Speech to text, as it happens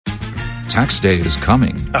Tax day is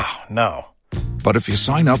coming. Oh, no. But if you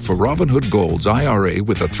sign up for Robinhood Gold's IRA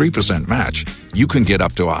with a 3% match, you can get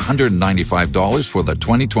up to $195 for the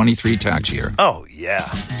 2023 tax year. Oh, yeah.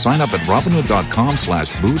 Sign up at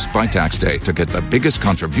Robinhood.com/boost by tax day to get the biggest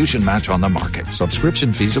contribution match on the market.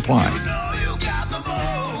 Subscription fees apply.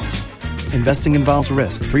 Investing involves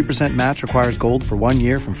risk. 3% match requires gold for 1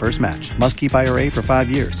 year from first match. Must keep IRA for 5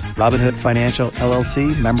 years. Robinhood Financial,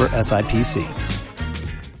 LLC, member SIPC.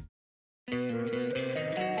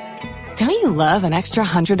 Don't you love an extra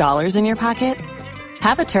 $100 in your pocket?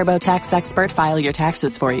 Have a TurboTax expert file your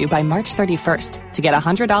taxes for you by March 31st to get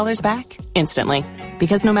 $100 back instantly.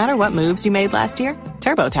 Because no matter what moves you made last year,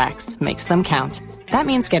 TurboTax makes them count. That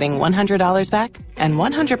means getting $100 back and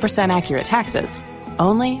 100% accurate taxes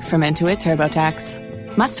only from Intuit TurboTax.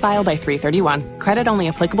 Must file by 3/31. Credit only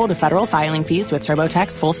applicable to federal filing fees with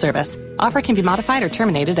TurboTax full service. Offer can be modified or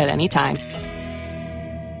terminated at any time.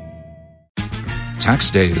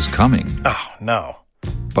 Tax day is coming. Oh, no.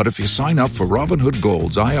 But if you sign up for Robinhood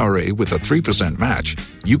Gold's IRA with a 3% match,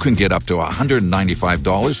 you can get up to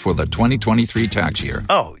 $195 for the 2023 tax year.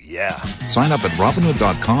 Oh, yeah. Sign up at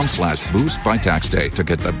Robinhood.com/boost by tax day to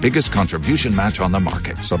get the biggest contribution match on the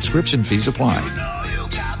market. Subscription fees apply.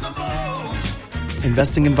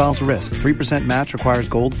 Investing involves risk. 3% match requires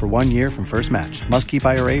gold for 1 year from first match. Must keep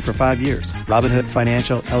IRA for 5 years. Robinhood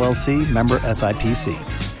Financial, LLC, member SIPC.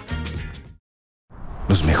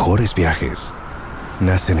 Los mejores viajes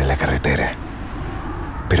nacen en la carretera,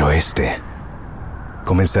 pero este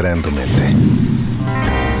comenzará en tu mente.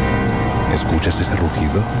 ¿Escuchas ese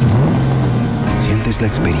rugido? ¿Sientes la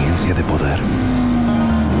experiencia de poder?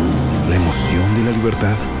 ¿La emoción de la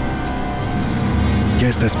libertad? Ya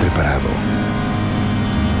estás preparado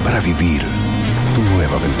para vivir tu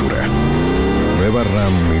nueva aventura. Nueva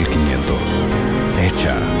RAM 1500.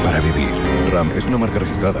 Hecha para vivir. RAM es una marca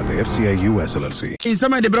registrada de FCA US LLC.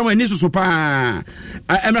 Insama de brama ni so pa.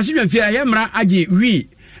 Emrasi dwamfia ya mra agi wi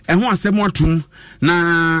ho asem atum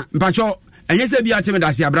na mpacho enye se bia teme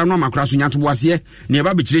dase abra no makra so nyato boase ne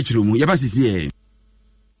eba be kirekire mu ye ba sisi e.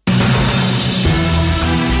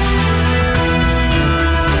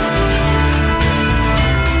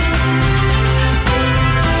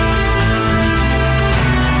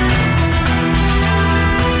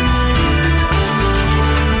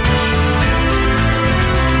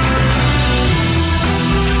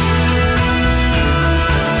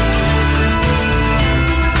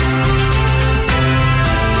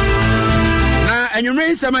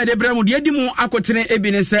 Sama de bramu de di mu akotene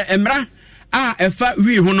Ebenezer emra a efa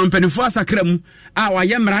wi ho no mpanifo asakra mu a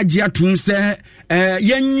waye mra gye atum se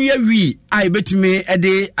yenwie wi a ebetime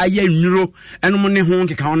ede aye nwuro enom ne ho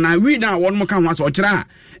nkeka na wi na wonmo ka ho asa okira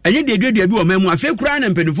enye de duadua bi o mamu afi kura na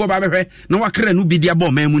mpanifo ba behwe na wakra no bi dia ba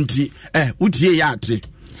o mamu nti utie ya ate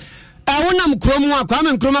wonam kromu akwa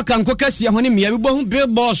men kroma kanko kase ho ne mia bi bo hu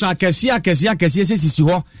billboards akase sisi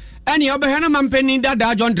ho ani obehana mampeni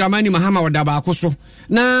dada John Dramani Mahama wadaba akoso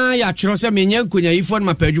na ya twero se menye nkonya yifo na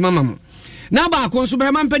mapadwuma mam na ba akonso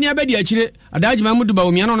be mampeni abedi akire adaji mamudu ba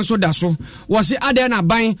omia no so da so wo se ade na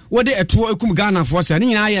ban wode eto ekum Ghana for se ni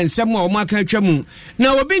nyina ye nsem a o maka atwamu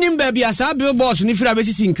na obi nim ba bia sa billboards ni fira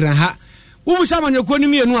besisi nkran ha wo sa manyako ni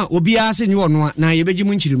mienu a obi a se nyi ono na ye beji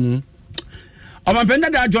mu nchirimu o mampeni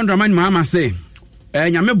dada John Dramani Mahama se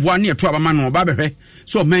nyame boa ne eto abama no ba behwe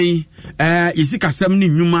so man yisika sam ni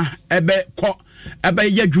nnwuma ebe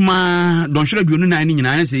ye adwuma donhwere duonu nan ni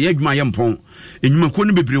nyina se ye adwuma ye mpon enwuma ko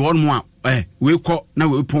no bebre ho no a we kɔ na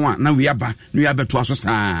we pon a na we aba no ya beto aso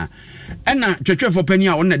saa ɛna twetwefo pani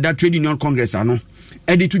a won da trade union congress ano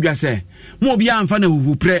edi to dwa se mo obi amfa na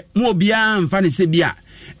huhupre mo obi amfa ne se bia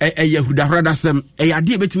yahuda sem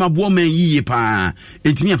yade betima bo man yiye pa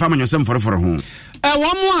entimi amfa manyosem foroforo ho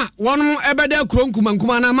wɔn ɛbɛda kuro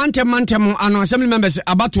nkumankuma na mantem ano assembly members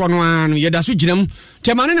abato no ano yɛda so gyinam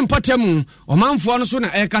temane ne mpɔtam ɔmanfoɔ no so na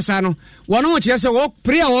ɛkasa no wɔn mo kyerɛ sɛ wɔ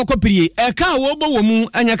pria wɔkɔ prie ɛka wo bɔ wɔ mu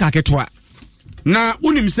anya kaketoa na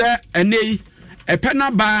unim sɛ ɛnei ɛpɛ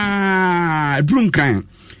na ba drunkan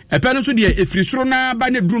ɛpɛ no so de efiri soro na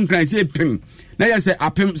ba ne drunkan sɛ pem na yɛ sɛ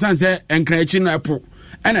apem sanse enkran akyi na ɛpo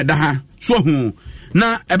ɛna da ha so hu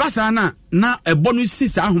na ɛbasa na ɛbɔ no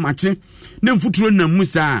sisa ahomakye na mfuturo na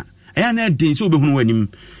musa ɛya na ɛden sɛ obɛhunu wanim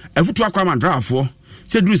ɛfutu akwa madrafo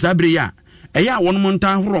sɛ duru saa bere ya ɛya wɔn mo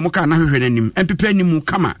nta horo mo ka na hwehwɛ nanim ɛmpepa anim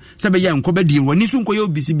kama sɛ bɛyɛ nkɔbɛdi wani so nkɔyɛ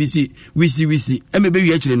obisi wisi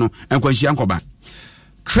ɛmɛbɛwi akyire no nkwanhyia nkɔba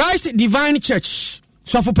Christ Divine Church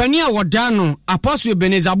sɔfo pani a wɔda no Apostle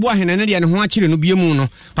Ebenezer Boahen ne de ne ho akyire no biemu no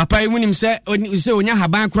papa yi munim sɛ onya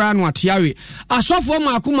haban kora no atiawe asɔfo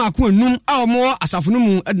maako enum a ɔmo asafo no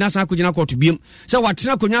mu adina san kogina kɔto biem sɛ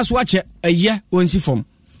watena konya so akyɛ ɛyɛ onsi fam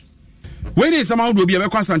When is somehow do be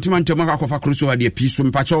a sentiment to Maka of a cruise or the piece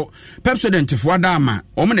from Pacho, Pepsodent for Dama,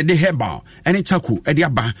 Omene de Herbal, and a Chaku,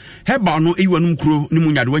 Ediaba, Herbal no Ewan crew,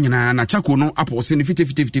 Nimunya Duena, and a Chaku no Apple, 50.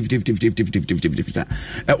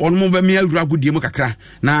 On mobile meal, Ragu Democra,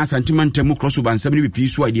 na sentiment to Mukrosu and 70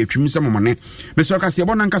 piece, why the Crimson Money, Mr.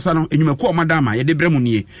 Cassiabon and Casano, and you may call Madama, Yede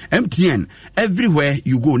Bremuni, MTN, everywhere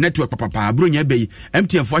you go, network Papa, Brunya Bay,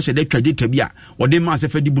 MTN for a credit Tabia, or de Mass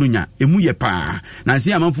Fedi Brunya, Emuye Pa,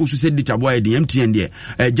 Nancy Amafu said the boy the MTN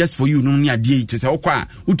there just for you no near DH say okwa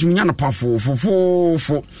utumi na pa for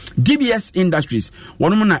DBS Industries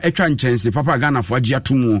one mo na etwa nkyɛnse papa Ghana for agye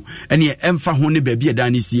atomu ɛne ɛmfa ho ne baabi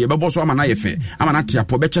ɛda ne sie bɛbɔ so ama na yɛfɛ ama na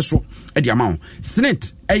teapo bɛkyɛ so ɛde ama wo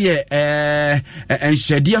Senate ɛyɛ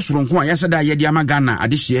enhyɛde soronko a yɛhyɛ da yɛde ama Ghana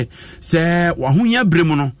adehye sɛ wahonya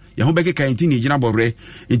bremu no ye ho bɛkeka nti ne gyina bɔbrɛ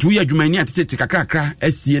nti wo yɛ adwumani atete kakrakra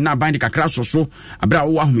asie na ban de kakra soso abra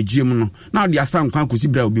wo ahomegye mu no na de asa nkwan kosi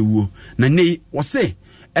bra obewuo na nei wo se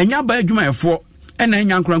enya ba adwumayɛfo ɛna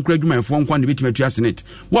enya nkrankra adwumayɛfo nkwan de betimatu Senate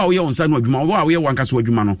wo a wo yɛ onsa no adwuma wo a wo yɛ wankasa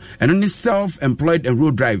adwuma no ɛno ne self-employed and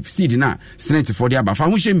road drive seed na Senate for de aba fa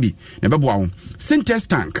ho hyɛmbi na bɛboa wo Sintex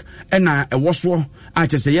tank ɛna ɛwɔ so a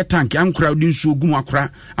kyɛ sɛ yɛ tank ankra de nsuo gum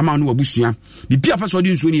akra ama no wabusua bibia pa so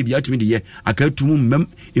de nsuo ne bia atumi de yɛ akatumu mmam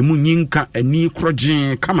emu nyinka ani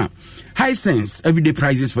krogyen kama high sense everyday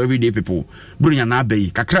prices for everyday people burunya na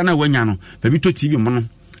abai kakra na wanya no baby to TV mo no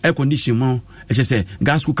air condition mo say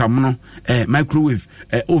gas cooker mo microwave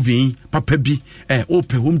oven papa bi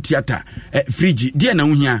open home theater fridge dia na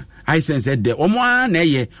wuhia high sense de omo na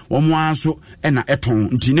ye omo so na eton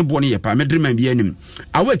nti ne bo ne ye pa medrema bi anim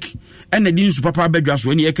awake na di nsu papa badwa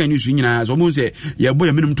so ne ye kan nsu nyina so mo se ye bo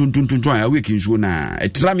ye menum tuntun awake nsu na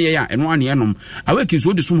etram ye ya eno ane enom awake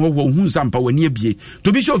nsu de som ho hu nsampa wani abie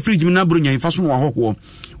to bi show fridge na bro nya fa so no ho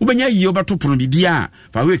ubenya yi obato pono bibia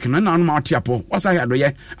fa awake na na ma atiapo wasa ya do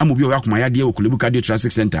ye amobi o yakoma ya de okulebu cardio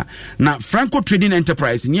traffic center na Franco Trading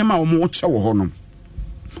Enterprise niema wo mo che wo ho no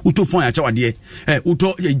uto phone ya chawade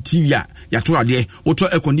uto TV ya chawade uto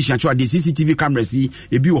air condition chawade CCTV cameras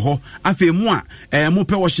ebi wo ho afemu a mo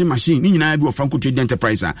pe washing machine ni nyina bi wo Franco Trading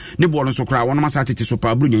Enterprise ne bo no so kra wono masa tete so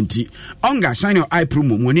pa bru nyanti onga shine your eye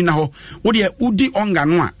promo mo ni na ho wo de udi onga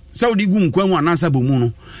no a saudi gu nkwanwu anasa bomu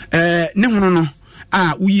no ne hono no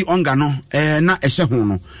a uyi onga no na ehye ho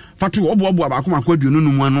no fatu obo ba akoma kwaduo no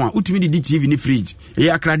mu ano a utimi di TV ni fridge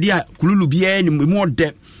akrade a kululu bia ni mu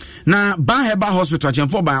ode na Baheba Hospital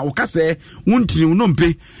chemfo ba wo kase wuntini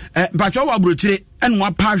unompe mpacho wa brochire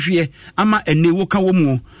enwa pahwe ama enewo ka wo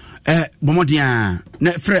mu bomodia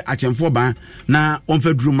na frɛ achemfo ba na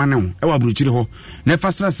onfaduru mane wo abrochire ho na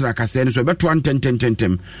fasrasra kase ne so beto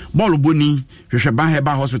antentem ball boni hwehwe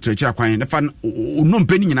Baheba Hospital chira kwan na fa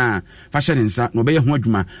unompe ni nyina fa hye ne nsa no be ye ho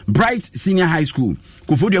adwuma Bright Senior High School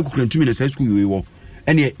kofodu akukrantu na school yowo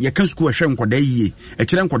ene ye ka school hwe nkoda yie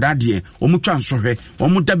kire nkoda de omu twa nsohwe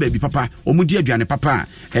omu da baby papa omu di aduane papa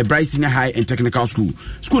Bright Senior High and Technical School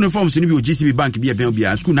no forms ni bi GCB bank bi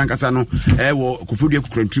bia school nankasa no wo kofodu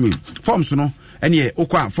akukrantu forms no ene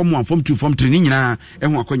okwa form 1 form 2 form 3 ni nyina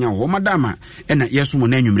ho akonya ho madama ena yeso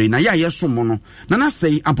na anwumre na ya yeso mo no na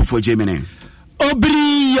sei ampofo Germany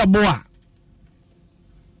obri yaboa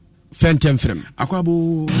fentem frem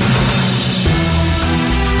akwabo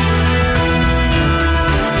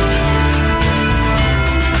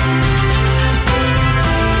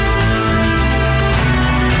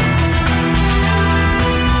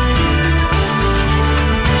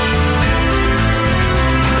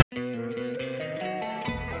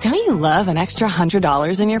Don't you love an extra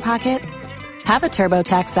 $100 in your pocket? Have a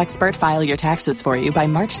TurboTax expert file your taxes for you by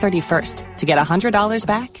March 31st to get $100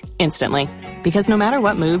 back instantly. Because no matter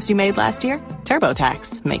what moves you made last year,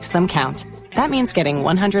 TurboTax makes them count. That means getting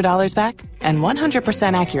 $100 back and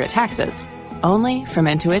 100% accurate taxes only from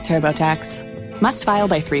Intuit TurboTax. Must file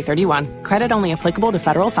by 3/31. Credit only applicable to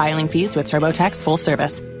federal filing fees with TurboTax full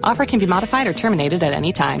service. Offer can be modified or terminated at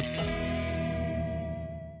any time.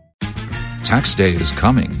 Tax day is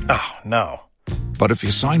coming. Oh, no. But if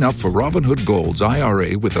you sign up for Robinhood Gold's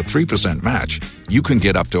IRA with a 3% match, you can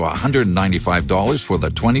get up to $195 for the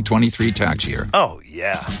 2023 tax year. Oh,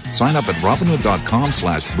 yeah. Sign up at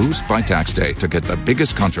Robinhood.com/boost by tax day to get the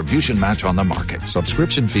biggest contribution match on the market.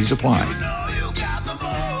 Subscription fees apply.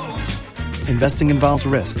 Investing involves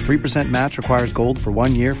risk. 3% match requires gold for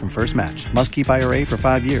 1 year from first match. Must keep IRA for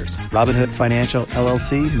 5 years. Robinhood Financial,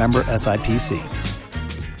 LLC, member SIPC.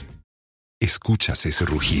 ¿Escuchas ese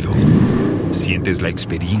rugido? ¿Sientes la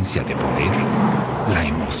experiencia de poder? ¿La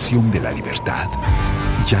emoción de la libertad?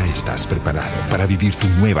 Ya estás preparado para vivir tu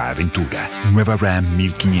nueva aventura. Nueva Ram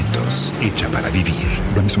 1500, hecha para vivir.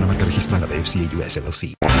 Ram es una marca registrada de FCA US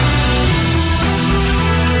LLC.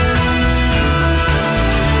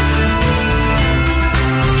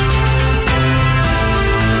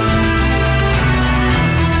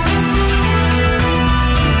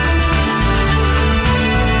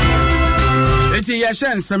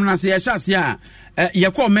 yɛhyɛ nsɛm na sɛ yɛhyɛ ase a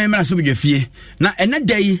yɛkɔ mmɛmmra so bɛdwafie na ɛnɛ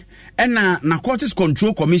da yi ɛna Narcotics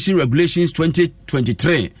Control Commission Regulations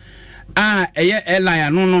 2023 a ɛyɛ airline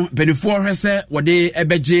ano no benifoɔ hwɛ sɛ wɔde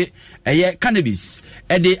ɛbɛgye ɛyɛ cannabis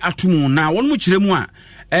ɛde atomu na wɔn mu kyerɛ mu a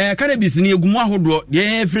cannabis ni egumu ahodoɔ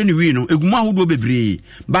deɛ ɛfrɛ ne wi no egumu ahodoɔ bebree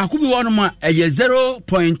baako bi wɔ no ma ɛyɛ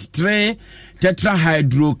 0.3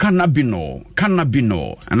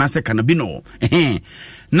 tetrahydrocannabinol anase cannabinol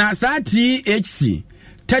na saa THC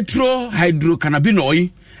tetrahydrocannabinol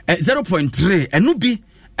 0.3 ɛno bi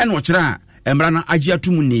ɛna ɔkyerɛ a mmara no agye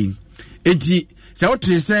atom ni enti sɛ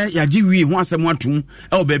wote sɛ yɛagye wi ho asɛm atom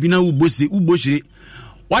ɛwɔ baabi na wobɔhyire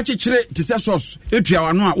wakyekyere te sɛ sauce etua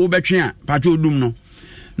wano a wobɛtwe a patwo odum no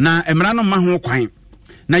na mmara no ma ho kwan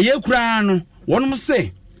na yɛkura no wɔnom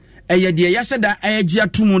se ɛyɛ deɛ yɛhyɛ da agye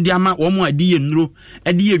atom de ama wɔn a de yɛ nnuro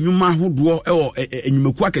de yɛ nnwuma ahodoɔ ɛwɔ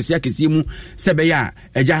enyumaku akɛseɛ mu sɛ bɛyɛ a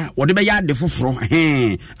agya wɔde bɛyɛ ade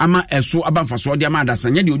foforɔ ama ɛso aba mfasoɔ de ama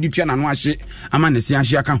adasanya deɛ odi tua n'ano ahye ama ne se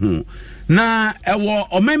ahye aka ho na ɛwɔ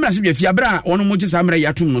ɔman so bɛfia bra a wɔn mo gye saa mmerɛ yɛ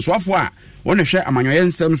atom no soafo a wɔn hwɛ amanyɔyɛ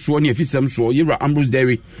nsɛm soɔ ne afisɛm soɔ yɛwura Ambrose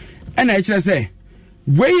Dairy ɛna ɛkyerɛ sɛ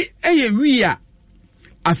wei ɛyɛ wi a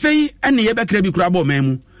afei ɛne yɛbɛkra bi kora bɔ ɔman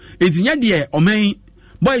mu ɛtinya deɛ ɔman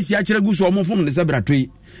boys ya kyerɛ gu so ɔmo fom ne sɛ bratoi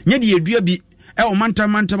nya deɛ dua bi ɛwɔ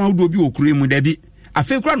mantam ahodoɔ bi wɔ kure mu da bi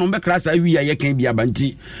afei kora no mbɛkra saa wi a yɛkan bi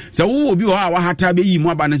abanti sɛ wo obi wɔ a wahata bɛyi mu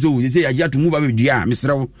aba ne sɛ wo sɛ yɛagye ato mu ba bɛdua a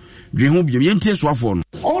mesrɛ wo dwe ho biam yɛntie soafoɔ no.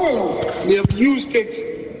 All along they have used it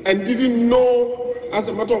and didn't know. As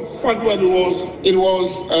a matter of fact, what it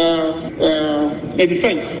was a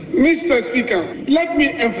defense. Mr. Speaker, let me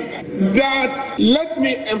emphasize that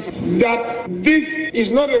this is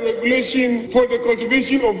not a regulation for the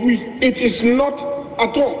cultivation of wheat. It is not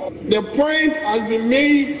at all. The point has been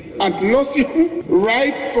made ad nauseam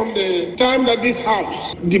right from the time that this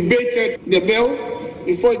House debated the bill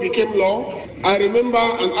before it became law. I remember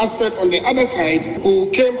an aspect on the other side who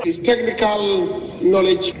came with his technical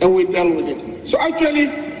knowledge and we dealt with it. So actually,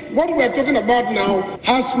 what we are talking about now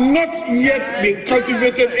has not yet been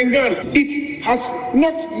cultivated in Ghana. It has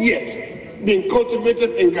not yet been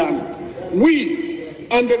cultivated in Ghana. We,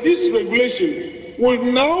 under this regulation, will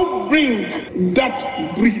now bring that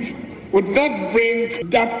breed, will not bring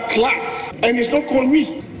that class, and it's not called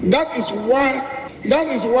we. That is why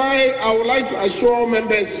I would like to assure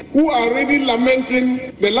members who are already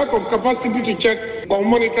lamenting the lack of capacity to check or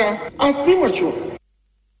monitor as premature.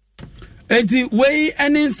 Eti wei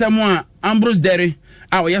ene nsɛm a Ambrose Dairy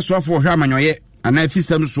a ɔyɛ soafo hwɛ amanyɔyɛ ana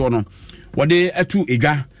afisɛm soɔ no wɔde atu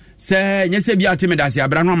edwa sɛ nyɛ sɛ bi ateme dase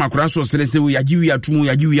abra no amakora so sere sɛ wo yagye wi atumu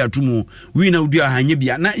wi na wodi ahanye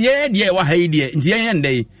bia na yɛ deɛ wɔ ha yi deɛ nti yɛn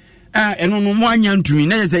ndɛ ɛno no mo anya ntumi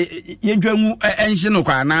na yɛ sɛ yɛntwa mu ɛnhye no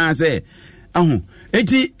kwa na sɛ ahu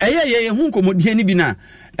eti ɛyɛ ho nkɔmɔdie ni bi na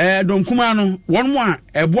donkuma no wɔn mo a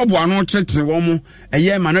ɛboaboa no tetere wɔn mo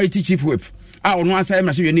ɛyɛ minority chief whip a ono asai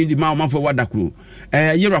ma hwe ni di ma omafo wadakro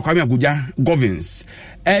yero kwame agoja governance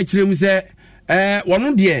kyerem se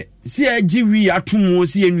wono de si agi wi atomo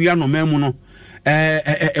si enua no mamu no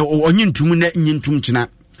onye ntum na nyintum kina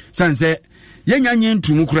sanse yenya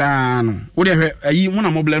nyintum kura no wo de hwe ayi mo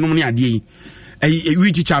na moble no ne ade yi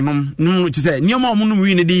wi teacher no ti se nioma mo no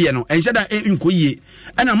wi ne de ye no enhye da nkoyie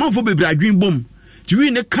ana manfo bebre adwen bom ti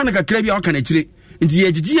wi ne kan kakra bia waka na kire nti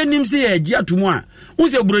ye gigi anim se ye agi atomo a wo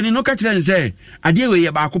se buroni no ka kire ne se ade we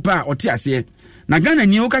ye baako pa ote ase na Ghana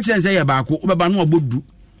ni wo ka kire se ye baako obeba no obodu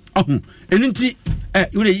enunti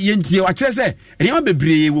wo ye ntie wa kire se enema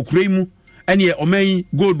bebre wo kura mu ene oman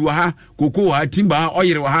gold wa ha koko wa timba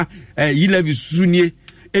oyere wa ha yilevi sunie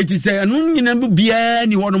eti se anu nyina bu bia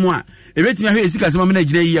ni hono mu a ebetimi ahwe esika sema me na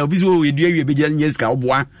gire yi a obi so we dua wie beja nyesika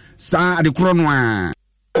oboa sa ade koro no a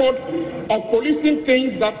of policing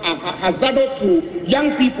things that are hazardous to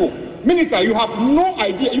young people. Minister, you have no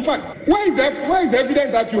idea. In fact, where is the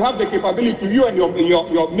evidence that you have the capability, you and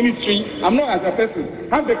your ministry, I'm not as a person,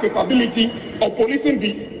 have the capability of policing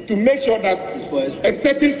this to make sure that a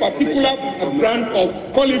certain particular brand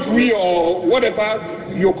of, call it we or whatever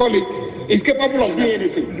you call it, is capable of doing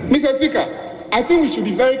anything. Mr. Speaker, I think we should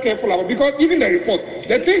be very careful about, because even the report,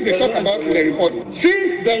 the things they talk about in the report,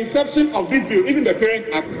 since the inception of this bill, even the Parent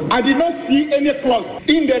Act, I did not see any clause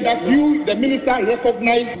in there that you, the minister,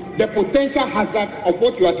 recognize the potential hazard of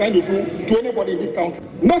what you are trying to do to anybody in this country.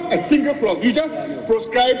 Not a single clause. You just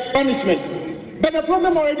prescribe punishment. But the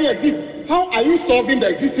problem already exists. How are you solving the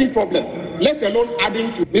existing problem? Let alone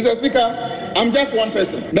adding to. Mr. Speaker, I'm just one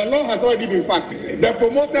person. The law has already been passed. The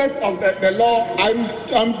promoters of the law,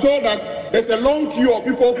 I'm told that there's a long queue of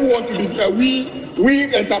people who want to be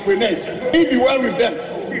we entrepreneurs. Be well with them.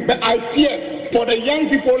 But I fear for the young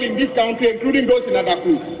people in this country, including those in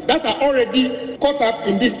Adaku, that are already caught up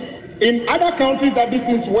in this. In other countries that these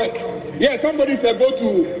things work. Yes, somebody said if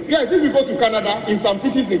you go to Canada, in some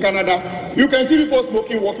cities in Canada, you can see people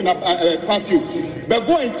smoking walking up past you. But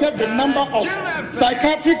go and check the number of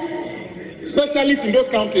psychiatric specialists in those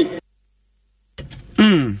countries.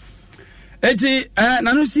 Eti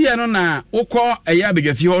nanusi ano na ukọ eya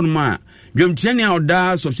bedwafi honuma dwemtiani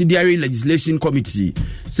oda subsidiary legislation committee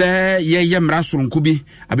se ye mra soronko bi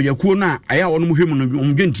abedwakuo na aya wono mu hwemu no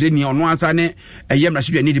umdwentireni ono asa ne ye mra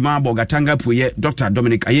hwedwa ni di ma bo gatanga poye Dr.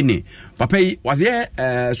 Dominic Ayene papa yi waze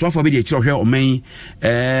soafo be de kire hwe oman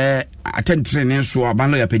atentrene so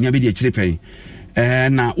abanlo ya panya be de kire pen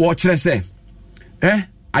na wo kire se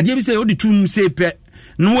ade bi se odi tum se pe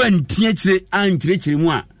no wantie kire ankire mu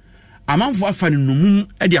a amanfo afa no mum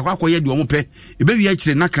e de akwakoye de omo pe e be wi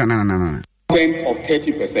akire nakra na Of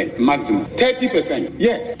 30% maximum. 30%,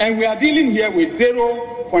 yes. And we are dealing here with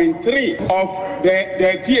 0.3 of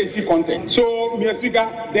the THC content. So, Mr. Speaker,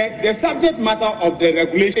 the subject matter of the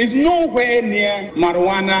regulation is nowhere near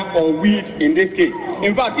marijuana or weed in this case.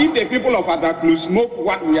 In fact, if the people of Adaklu smoke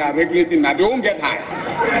what we are regulating now, they won't get high.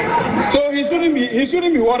 So he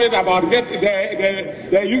shouldn't be worried about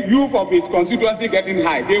the youth of his constituency getting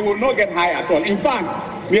high. They will not get high at all. In fact,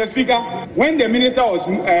 Mr. Speaker, when the minister was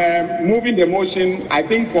moving the motion, I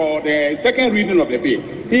think for the second reading of the bill,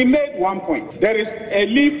 he made one point. There is a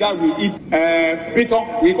leaf that we eat, bitter.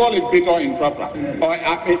 We call it bitter in Tarkwa.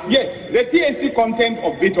 Yes, the THC content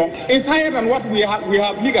of bitter is higher than what we have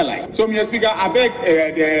legalized. So, Mr. Speaker, I beg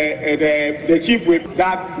the chief whip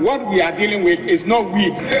that what we are dealing with is not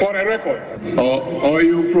weed, for a record. Or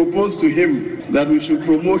you propose to him that we should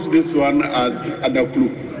promote this one at the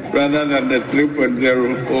club rather than the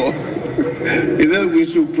 3.0, or he said we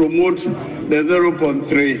should promote the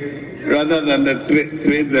 0.3 rather than the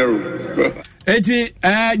 3.0. Eti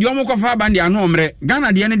diomo kwa fa bandi anu omre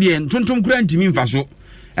Ghana de ne de ntontom kura ntimi mfa so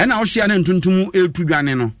e na ohia na ntontom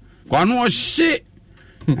etudwane no kwa anu ohye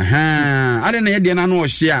ade na ye de na anu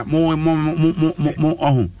ohye mo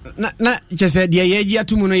ohun na chese de ye gi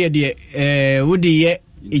atumu no ye de wodi ye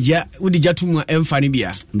ija wodi jatumu emfa ne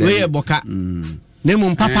bia we ye boka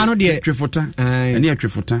nemu papa no de twefota ene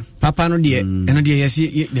atwefota papa no de eno de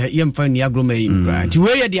yesi ye mfa ni agroma yi bra ti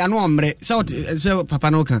we ye de anu omre se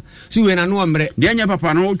papa no kan si we na anu omre de anya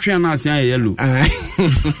papa no twa na asia ye yellow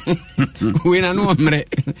we na anu omre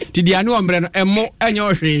ti de anu omre no emo anya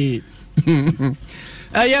ohwe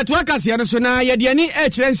ye to akasia no so na ye de ani e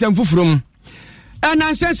kire nsem fufurum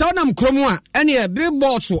na sense onam kromu a ene big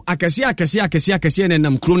boss akese ne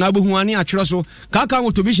nam krom na abehu ani atwere so kaka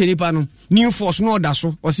motobi shenipa no new force no oda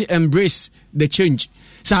so o se embrace the change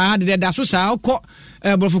sa ade da so sa okọ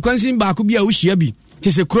frequency ba ko bia wo hia bi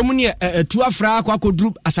tese krom ne tu afra akọ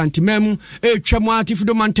duru asantemam etwam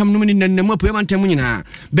atifido mantam no ni nanam apoe mantam nyina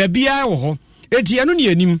ba bia wo ho etie no ne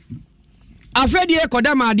anim afedi e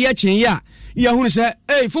koda ma ade achen ya hunu se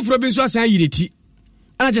foforo bi nso asan yireti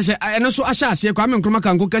ana chese eno so ahya ase kwa menkroma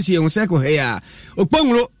kanko kase ehun se ko he ya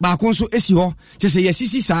okponwuro ba ko nso esi ho chese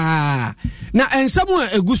yesisi saa na ensamu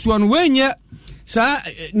egusuo no wenye saa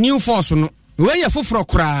new force no weye foforo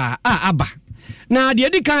kra aba na de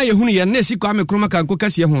edikan ye hunu ye na esi kwa menkroma kanko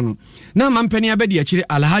kase ehun no na mampani abedi akire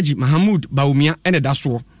Alhaji Mahamud Baumia ene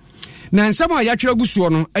daso na ensamu a yatwere gusuo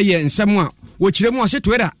no eye ensamu a wo kire mu ase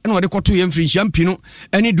toera na wode koto ye mfiri champino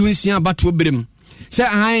ene dunsia bato berem se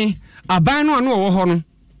aban no ano wo ho no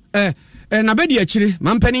na bedi akire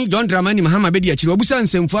mampani John Dramani Mahama bedi akire obusa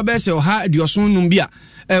nsemfu abese oha adioson num bia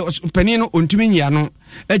pani no ontumi nyia no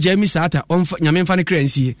Jamie Sata nyame mfa ne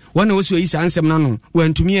kransie wona woso yi sa nsem na no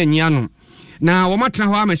wantumi anyia no na wo matena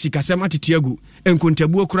ho amasikasem atetuagu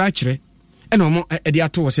enkontabuo kura akire ena omo ede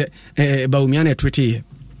ato wo se Baumia na etwete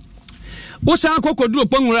wo sa akokoduro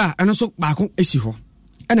kponwura eno so baako esi ho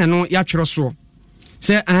ena no ya twere so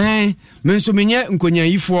se menso menye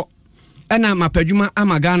nkonyayifo ana mapadwuma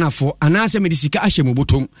amagana fo anase medisika ahye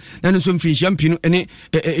mobotom na nso mfiri champino ene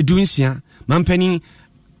edunsia mampani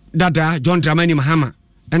dada John Dramani Mahama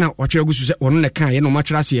ana watwe gusu se wono ne kan ye no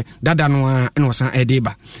matwerase dada no ana osan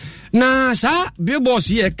edeba na sa billboards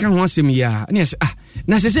ye kan ho asem ya na se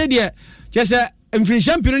na se de chese mfiri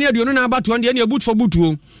champino ne de no na abato de ne abut for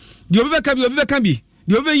butuo de obi beka bi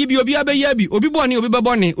de obi yi bi obi abeya bi obi bone obi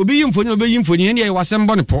bebone obi yimfoni obi yimfoni ne ye wasem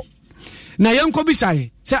bone po na yenko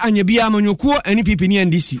bisae se anya bia amanyokuo ani pipini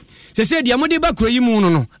ndisi se dia mode ba kro yi mu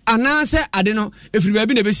no ana se ade no efiri ba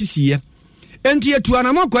bi na besisiye enti etu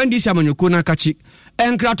anamo kwa ndisi amanyokuo na kachi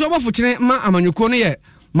enkrato bofutene ma amanyokuo no ye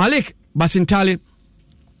Malik Basintale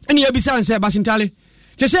eni ebisa nse Basintale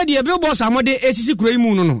Che said the billboards amode ACC kuro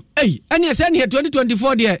mu no. Eh, and yes, and here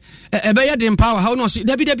 2024 there ebeye dem power how no see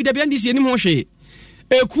dabi ndisi enim ho hwe.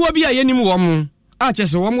 Ekuo bi a yenim wo mo. A che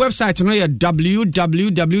se wo website no ye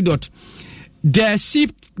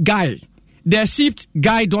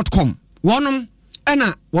www.thesipguy.com. Wonom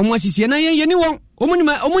ena wo mo asisi na yeni won.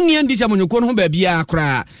 Omuni ndisi amonyoko no ho ba bia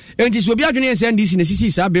kra. Enti so obi adwene ense ndisi na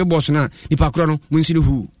sisi sa billboards na nipa kro no munsiri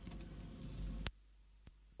hu.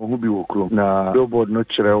 Who be working na billboard no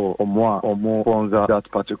chere omo sponsor that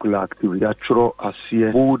particular activity. That choro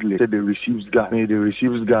asie boldly say the receives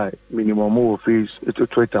guy minimum of face to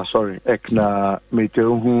Twitter ek na meter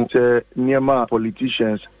who say niema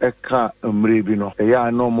politicians eka mrebi no ya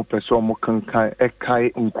no mo person mo kankan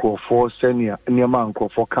ekai nkrofo senior niema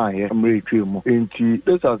nkrofo kan ye mretwe mo enti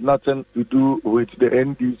this has nothing to do with the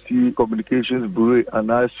NDC Communications Bureau and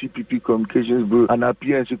CPP Communications Bureau and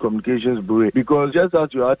PNC Communications Bureau, because just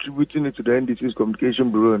as you are attributing it to the NDC's Communication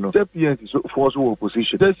Bureau, no, the PNC force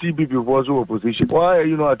opposition, the CPP force opposition. Why are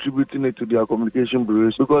you not attributing it to their communication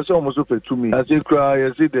bureaus? Because almost up to me, I say cry,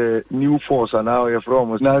 I say the new force and now you're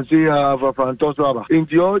from us. Now I say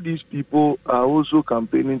into all these people are also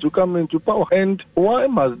campaigning to come into power. And why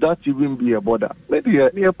must that even be a border? Maybe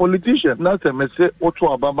a politician, not a message, Oto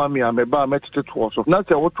Obama me, I'm a bar met to also. Not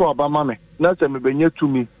a Oto Obama me, not a me to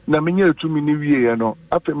me, Naminia to me new year, no,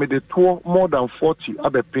 after me the tour more than 40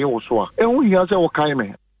 abe pay also. And we have a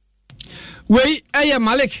kind. Wei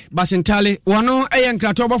Malik Basentale wano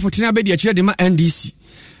nkratoba fotina be de akire de ma NDC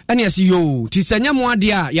ene yesi yo tisanya mo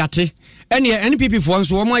ade a yate ene NPP fo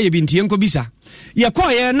nso wo ma ye bintie nkobisa ye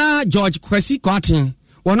koye na George Kwasi Kwatin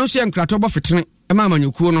wano so nkratoba fotina e ma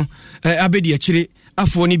amanyokuo no abedi akire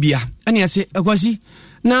afo ni bia ene yesi Kwasi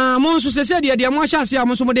na mo nso sese de mo ahyase a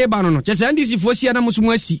mo nso mo de ba no kyese NDC fo sia na mo nso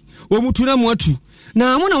mo asi wo mutu na mo atu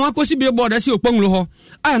na mo na wakosi billboard asi okpanglo ho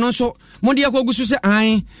aya no nso mo de akogusu se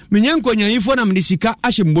an menye nkonyanyifo na me sika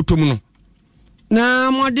ahye mbotom no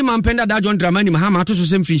na mo de mampenda da John Dramani Mahama to so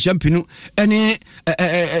se mfinhya mpinu ene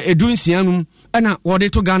edunsianum ana wo de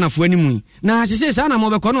to Ghana fo animu na sese sa na mo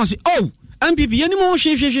be ko no se MPP yani mo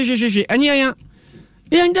hwe anya ya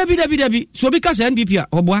ndabi so bi ka se MPP a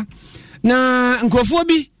oboa na nkrofo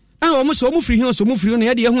bi o mo so mo firi hi so mo firi no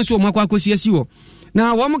ya de ehun so mo akwakosi asi wo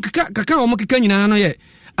na wo mo kaka wo mo keka nyina no ye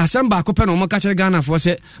asamba akopɛ no mo ka kyerɛ Ghana fo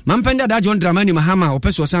se mampenda da John Dramani Mahama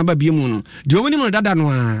opɛ so san ba bie mu no de omuni mu dada no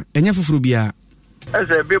a enya foforo bia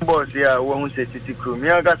as a big boss ya wo hu se city crew mi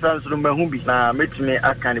aga san so ma hu bi na metime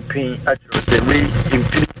aka ne pen atro se me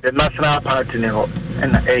impi the national party ne ho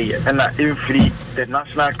and free the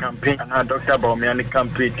national campaign and Dr. Baumiani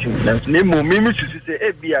campaign team. Nemo mimi susu se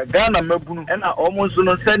ebia Ghana mabunu and almost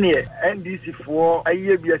no senior NDC for a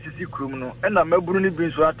year be a CC crew no and mabunu ni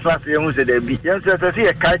bin so attract you say there be. Yes, say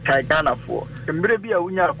a kai Ghana for. Mbre bia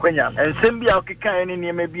unya kwanya and sembia okeka ene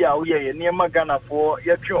niam bia wo ye niam Ghana for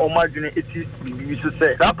yetwe omadwene eti bibi so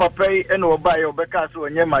say that papa and obai obeka so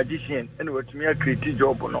onye magician and wetumi a create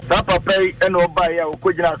job no. That papa and obai ya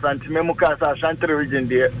okogina santime mu ka sa Ashanti region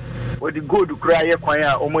there. Or the good cry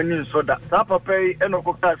kwanya omoni soda sa papa eno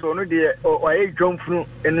koka so no de oye dwomfunu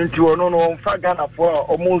enu ono no fa Ghana for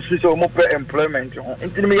omonsu so omope employment ho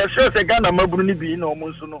ntini me yesho se Ghana mabunu ni bi na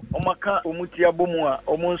omonsu no omaka omuti abomu a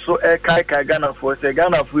omonsu kai Ghana for se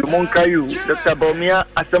Ghana for monka you Dr. Bawumia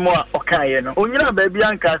asemo a okaye no onyina ba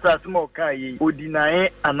bia nka sa asemo okaye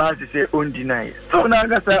odinaye anase se ondinaye so na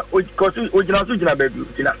agasa ojina so jina ba bi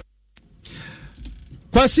ojina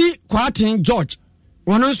Kwasi Kwatin George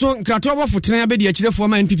wono so nkratoba fotena abedi akirefo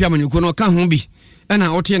ma NPP amanyuko no ka ho bi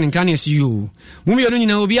na ote ne nka ne siyo mumiyo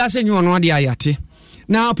nyina obi asenyi wono ade ayate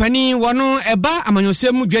na pani wono eba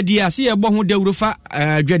amanyosem dwadi ase ye bo ho dawurufa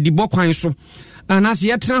dwadi bokwan so na se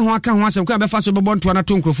yetena ho aka ho asem ko abefa so bebo nto na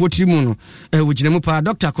to nkrofo tirimu no wugina mu pa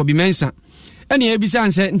Dr. Kobi Mensa ene ebisa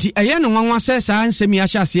nse nti eye no nwanwa se sa nsemi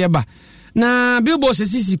ahya ase eba na bilbo se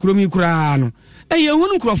sisi kromi kura no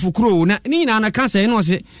ehunu nkrofo kro na ni nyina na kansa no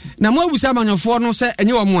se na mo abusa amanyofo no se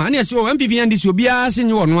enye wo mo a na ese o MPP nya ndisi obi ase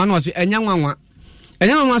nye wo no na se enya nwanwa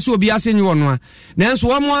se obi ase nye wo no na nso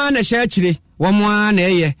wo mo a na hye akire wo mo a na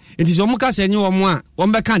eye nti so mo ka se enye wo mo a wo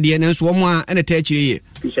mbeka de na nso wo mo a na ta akire ye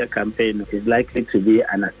official campaign is likely to be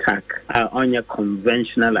an attack on a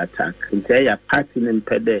conventional attack. Entire party in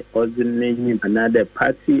Pede wasn't naming another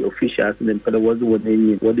party officials in Pede wasn't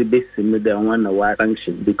naming what the best in the one award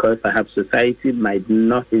function because perhaps society might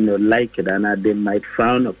not like it and they might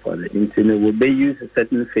frown upon it. Will they use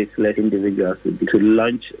certain faceless individuals to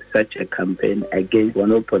launch such a campaign against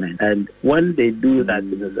one opponent? And when they do that,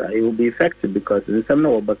 it will be effective because some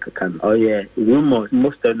no can or rumors,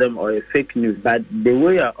 most of them are fake news. But the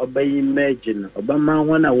way I imagine Obama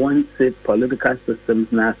when I want to political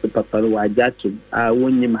systems now super wajatu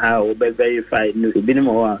won him how verify news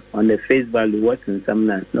on the face value what in some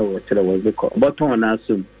no what was the call. But on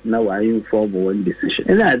assume now I inform one decision.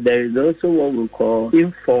 And that there is also what we call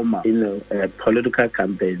informal, political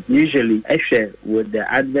campaign. Usually, actually, with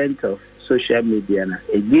the advent of social media,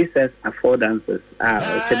 it gives us affordances.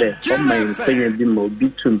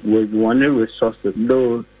 With one resources,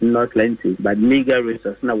 though not plenty, but meager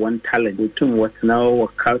resources, not one talent. With what's now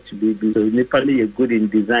work out to be. So Nepali is good in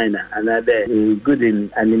design, another is good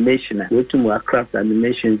in animation. With more craft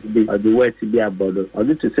animations be or the way to be about it. Or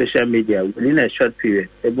due to social media, within a short period,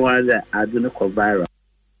 everyone are doing viral.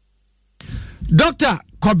 Dr.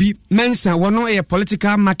 Kobi Mensa, one a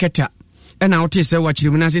political marketer. And I'll tell you what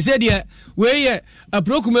you mean. As I said, where a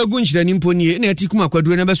procuma gunch in Pony, and a Tikuma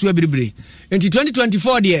quadru never swear bri. Into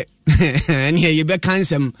 2024, dear, and here you back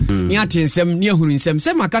handsome, near some near who in some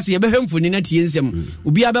Makasi, a home for Ninati in some,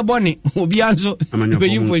 Ubi Abba Bonnie, Ubi also, I'm for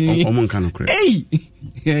you.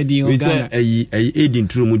 Hey, dear, aiding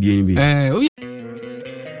true Mudi.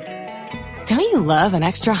 Don't you love an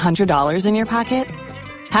extra $100 in your pocket?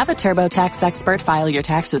 Have a TurboTax expert file your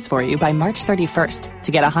taxes for you by March 31st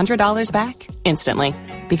to get $100 back instantly.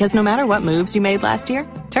 Because no matter what moves you made last year,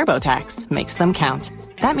 TurboTax makes them count.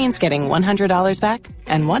 That means getting $100 back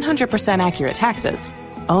and 100% accurate taxes,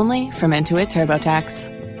 only from Intuit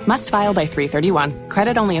TurboTax. Must file by 3/31.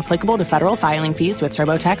 Credit only applicable to federal filing fees with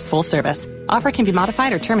TurboTax full service. Offer can be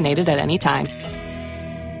modified or terminated at any time.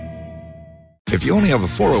 If you only have a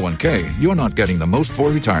 401k, you're not getting the most for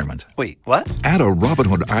retirement. Wait, what? Add a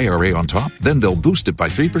Robinhood IRA on top, then they'll boost it by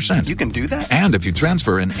 3%. You can do that? And if you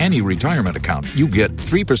transfer in any retirement account, you get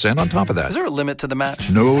 3% on top of that. Is there a limit to the match?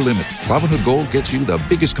 No limit. Robinhood Gold gets you the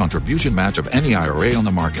biggest contribution match of any IRA on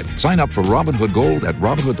the market. Sign up for Robinhood Gold at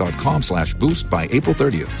Robinhood.com/boost by April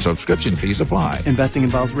 30th. Subscription fees apply. Investing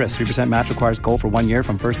involves risk. 3% match requires gold for 1 year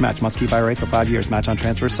from first match. Must keep IRA for 5 years. Match on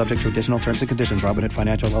transfers subject to additional terms and conditions. Robinhood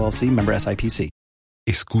Financial LLC, member SIPC.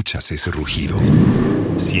 Escuchas ese rugido.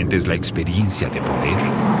 Sientes la experiencia de poder,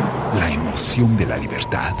 la emoción de la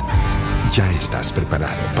libertad. Ya estás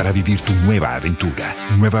preparado para vivir tu nueva aventura.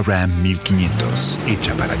 Nueva Ram 1500,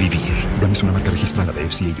 hecha para vivir. Ram es una marca registrada de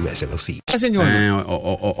FCA US LLC.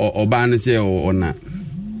 Obana se ona.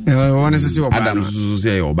 Adam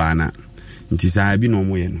se obana. Nti sa bi no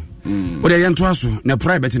moye no. O de yanto aso na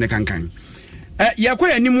private ne kankan. Yakwa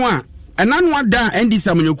animu a enanu ada endi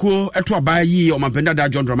samunyoko eto aba yi o mapenda da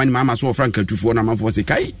John Dramani mama so Frank Atufo na manfo se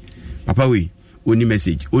kai papa we oni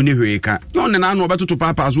message oni hweka yo na nanu obetoto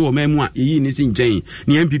papa so o mamu a yi ni si nchen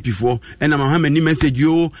ni MPP fo ena mahama ni message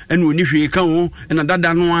yo ena oni hweka o ena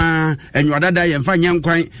dada no a enwa dada ye mfa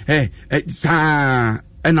nyankwan sa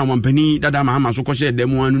ena mampani dada mahama so ko hye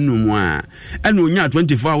demo anu mu a ena onya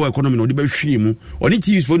 24-hour economy no de be hwi mu oni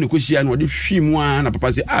TV fo ne ko hia no de hwi mu a na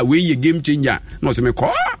papa se we ye game changer no se me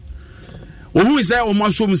ko who say o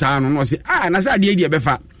masom sa no no say na say ade ade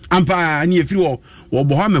befa ampa na efiri wo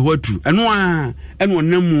bo ha me hoatu eno a eno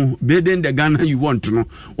namu beden the Ghana you want no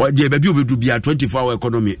o de baby obedu bia 24-hour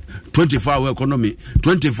economy 24-hour economy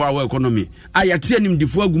 24-hour economy ayate anim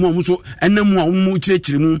difo aguma mu so enamu a mu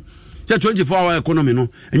kirekire mu say 24-hour economy no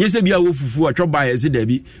enye se bia wo fufu atwoba ye se da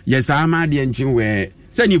bi ye sa ama de enchin we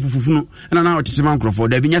say ni fufufu no na otete mankrofo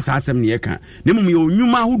da bi nya sa asem ne ye ka ne mum ye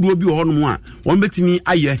onwuma hodo bi ho no mu a won betimi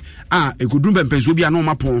aye ekodum pempenso bi a no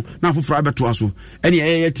mapon na foforo abeto aso ene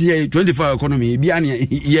ye 24 economy bi an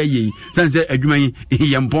ye sanse adwuma yi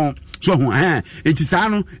ye mpon so ho enti sa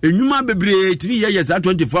no enwuma bebre timi ye sa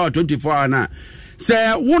 24 na se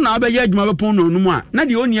wo na abe ye adwuma bepon no numu a na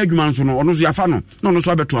de oni adwuma nso no ono so yafa no na ono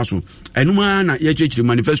so abeto aso enuma na ye chechiri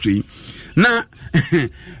manifesto yi na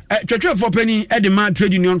twetwe for penny Edema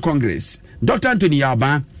Trade Union Congress Dr. Anthony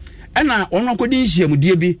Yaba ena ono kodi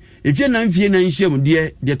nhyiamudie bi efie na mfie na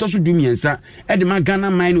nhyiamudie de toso dumiensa Edema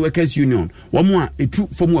Ghana Mine Workers Union wo mo a etu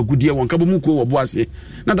fomu agudie won kabo muko wo boase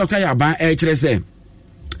na Dr. Yaba kire se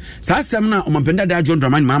sa sem na omampenda da John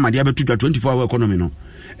Dramani Mama de abetu 24-hour economy no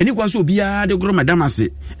eni kwa so obia de gro madam ase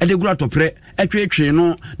de gro atopre etwetwe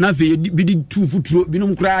no na fe bi di tu futuro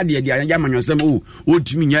binom kra de ya manyosem o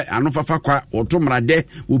timi nya anofafa kwa otomrade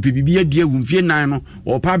o bibibi ade awumfie nan no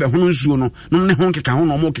o pa be hono nsuo no no ne ho keka ho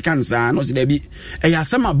no mo keka nsa no se da bi ya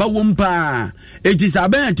sama ba wompa eti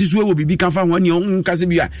saben atiso wo bibi kan fa ho ne nkase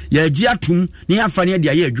bi ya gi atum ne ya fa ne de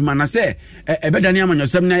ya adwuma na se ebeda ne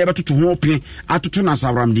amanyosem na ya betoto ho pe atoto na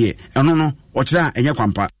sabram de eno no o kira enye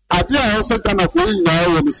kwampa ade a also kana for na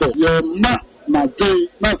wo ni say ye na joy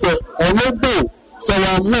na say ono bo so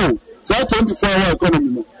wa mo so 24-hour economy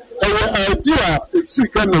no idea is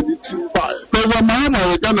can by President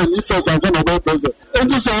Mahama Ghana ni first and son of the president. And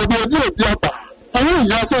this is the idea biaba. I know you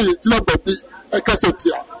say it's not baby a cassette.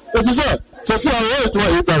 If you say so I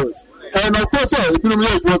 8 hours. And of course it will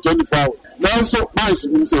be 24 hours. Now so nice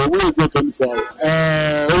we say we will 24 hours.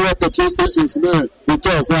 Over petrol stations there the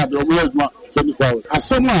tours are the will 24 hours.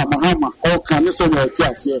 Asema Mahama or can you say about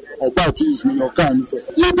to use me or can say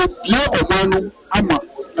you be pure or ama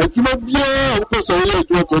I do not be able to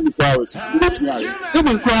 24 hours.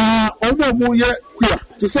 Even cry almost queer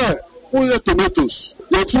to say, oh, tomatoes.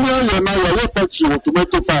 Your tomatoes, factory or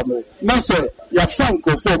tomato farm. Now, say, your farm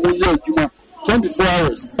conform 24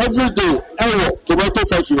 hours. Every day, tomato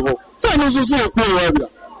factory. So, I'm also so cool.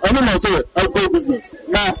 I know myself, I go business.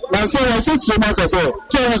 Now, myself, I should say,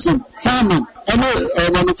 tourism, farming, and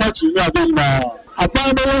manufacturing. I buy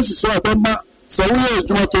the ones so I don't know. So, we are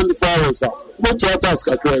 24 hours.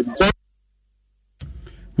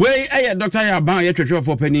 Wey Dr. Yaban ye twetwe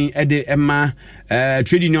for penny de Emma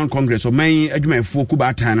Trade Union Congress o man adwumafo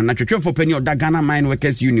kubatan na twetwe for penny o da Ghana Mine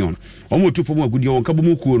Workers Union o mo tu fo mo agudi o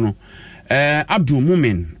nkabomu kuo no Abdul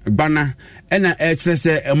Mumin Bana na kire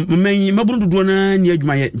se man maburu dodo na ni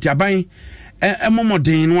adwuma ye ntiaban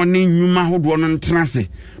emomoden no ne nnwuma hodo no ntrase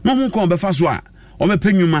no hu kon be fa so a o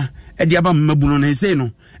mepa nnwuma de aba mabuno na ese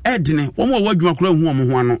no edene wo mo wadwuma kura hu o mo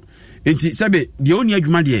ho ano enti sebe de oni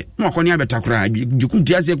adwuma de na akoni abetakura jikum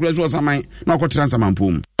tiase kura so saman na akotran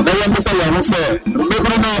samampom na ya mesa ya no se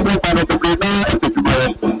mebro na abo pa no pe na edwuma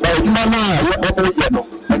edwuma na ya obo ye no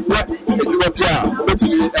edwuma bia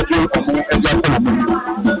betimi edwuma omo edwuma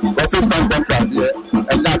office time contract ye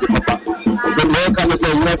ela de papa so no kan say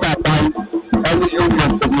yes abai any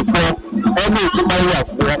union before any edwuma ya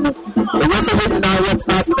fo yes we na what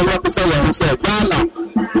na se ya mesa ya no se Ghana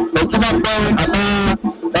edwuma ba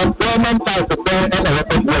employment type of and a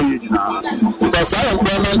weapon way. Because I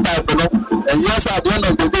employment type, and yes, at the end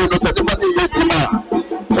of the day, no said the money you demand.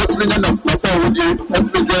 What's the end of my phone with you? What's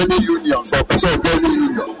the journey union for personal journey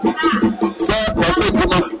union? So, what we do,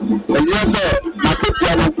 and yes, sir,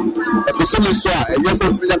 Nakitiano, a person is sure, and yes,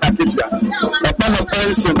 what's the Nakitia? A pan of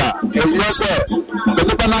pensioner, and yes, sir, so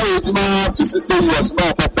the Pana to 16 years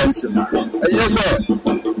more for pensioner. And yes, sir,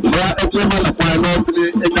 we are a woman of my not to be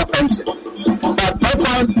in a pension. But my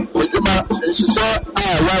friend, is sure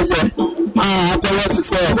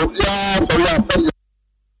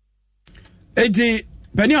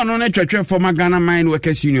penny on a church for Ghana Mine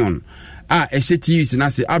Workers Union. STUs na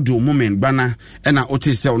se Abdul Mumin Bana na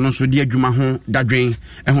otese no so de adwuma ho dadwen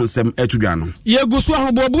ehonsem atudwa no ye gusu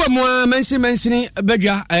ahobobu mu mensi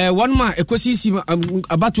badwa wonma ekosisi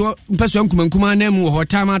abato mpeso nkumankuma na mu ho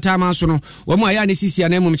tama so no womu aya ne sisi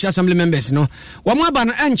na mu mchi assembly members no womu aba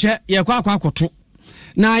no enche ye kwa akoto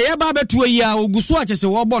na ye ba betuo yi a ogusu achese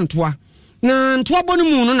wo bontoa na ntoa bonu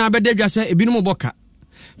mu no na abedadwa se ebinum boka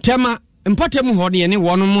tema mpatem ho ne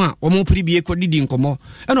wono mu a wo mo pribie kodidi nkomo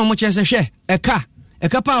eno mo chese hwe eka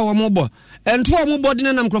pa wo mo bo ento wo mo bo de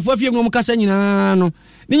na mkrofo afie mu kasa nyina no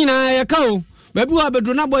ni nyina ye ka o babi wa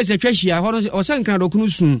bedro na boy se twahia ho no o se nkan dokunu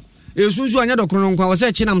sun esunsu anya dokunu nkwa wo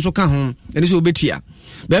se chi nam so ka ho eni se obetua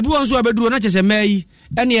babi wo nso abedro na chese mai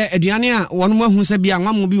ene aduane a wono mu ahu se bia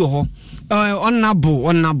nwamo bi wo ho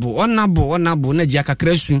onabo na jia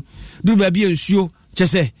kakra su du babi ensuo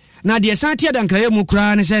chese na de santia dankraye mu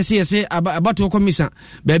kura ne se abato komisa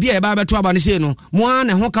baby e ba beto aba ne se no mo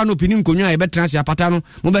ana ho ka no pini nkonwa e betrans apata no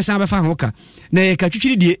mo be san be fa ho ka na e ka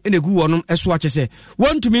twitwiri die e na gu wonom eso akyese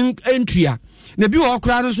wontumi entua na bi wo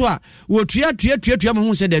kura no so a wo tua mo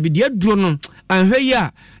hu se da bi de aduro no anhwe yi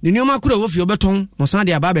a ne nyoma kura wo fi obeton mo san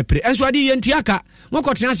de aba be pre enso ade ye ntua ka mo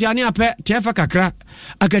ko trans ya ne apɛ tefa kakra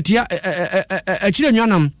akatia akire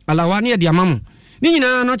nwanam alawa ne de amamo ni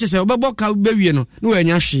nyina no chese obebo ka bewie no no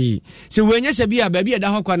wanya hwe se wanya se bia ba bia da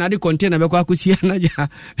hokwa na de container be kwa akosia na ja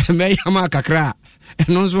me yama kakra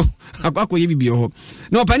eno so akwako ye bibio ho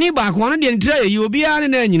no pani ba ko no de ntra yi obi a ne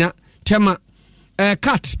na nyina tema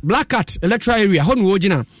cat black cat electoral area ho no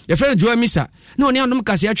ogina ye friend Joe Misa no oni andom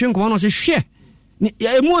kase atwe nko no se hwe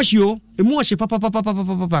emu ohye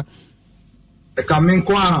papa coming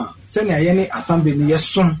kwa senior yeni assembly ni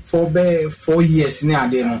yesom for be 4 years ni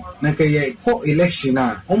ade no na ke ye ko election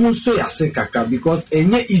na almost so yase kakra because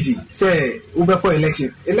enye easy say ube ko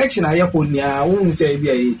election aye ko nia won say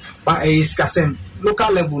bia yi pa iskasem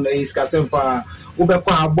local level is kasempa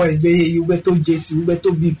ubekwa boys be ubeto JC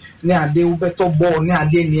ubeto bib ne ade ubeto ball ne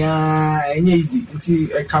ade nia enye easy nti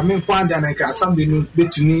coming point and assembly no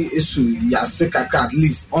betuni esu yase kakra at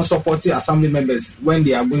least on supporting assembly members when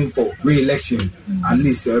they are going for re-election at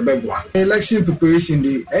least election preparation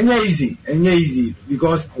dey enye easy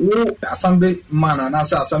because wo assembly man and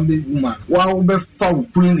assembly woman wa ubefa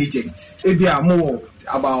polling agent ebia more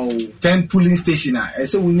about 10 polling station I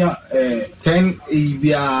say we 10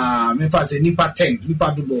 bia me fa say nipa 10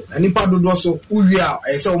 nipa dodo so we are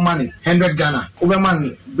I say money 100 Ghana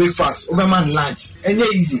overman breakfast overman lunch enye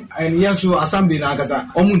easy and yes so assembly na gaza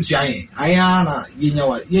omuntu ayen aya na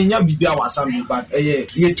yenya bibia wa assembly but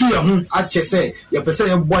ye tu ye hu ache say ye pese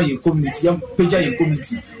ye boy ye community ye peja ye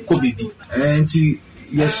community ko bebi enti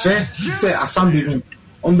yes say assembly no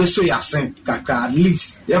on be so yasen kakra at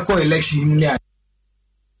least ye call election ni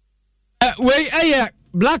we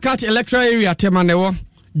Black Cat electoral area temanewo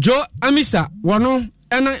Joe Amisa wono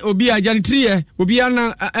ena obi ajari obi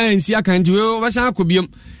ana ansi akanti we obasan akobiom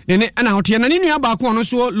ne na hote na ninu abako ono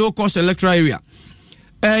so low cost electoral area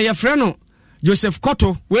ya freno Joseph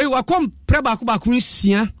Koto we wakom preba ko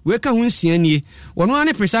nsia we ka ho nsia nie wono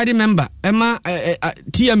ane presiding member ema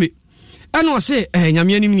TMA ena o se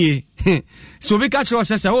nyame anim nie so we ka chro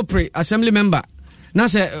se o pre assembly member na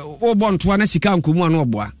se o bonto na sika nkomu anu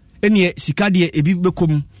oboa enie sikade ebi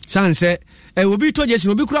bekom sanse obi to jesi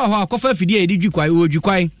obi kura ho akofa fidie edi dwikwai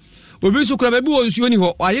odwikwai obi so kura bebi wonsuo ni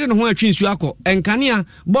ho ayere no ho atwi nsuo akọ enkania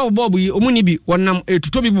bob yi omuni bi wonam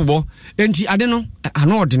etuto bi bubo enti ade no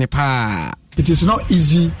ano odene pa. It is not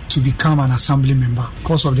easy to become an assembly member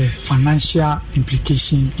because of the financial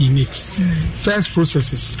implication in it.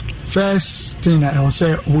 First thing I will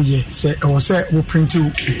say, we print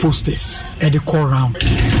the posters at the call round.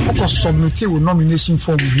 Because submit with nomination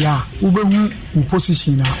form we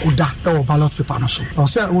position or ballot paper. So I will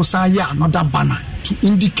say, we say another banner to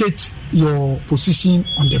indicate your position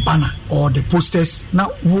on the banner or the posters.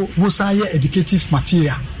 Now we say educative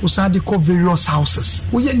material. We say they call various houses.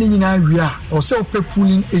 We we are also pay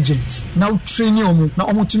polling agents. Now training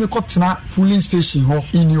now to make polling station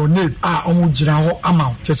in your name.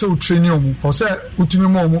 Amount. So training also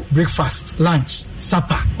ultimate breakfast, lunch,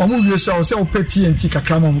 supper. We also pay TNT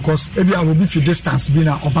kakramom because maybe I will be for distance being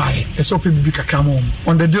a buy. So pay big kakramom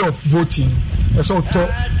on the day of voting. So to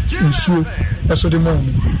ensure so the mom.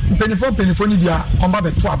 Penifoni dia omba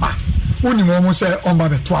betwaba. Uni mo say omba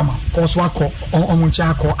betwama. Cause wako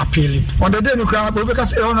omuncha ko appeal. On the day no crowd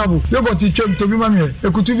because honorable you got to chum to be mame.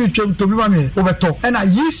 You could be chum to be mame obeto. And a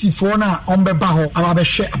yisi for na ombe baho ababe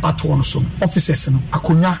share about one so. Officers no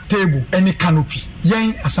akonya table any canopy.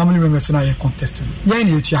 Yen assembly members na ye contesting. Yen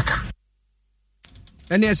yetiaka.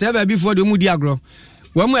 And yes ever before the mudi agro.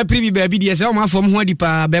 Wamu apribi baby die se o ma fom ho adi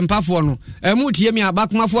pa bempafo no emu tie mi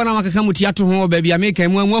abakomafo na makaka muti ato ho baby ameka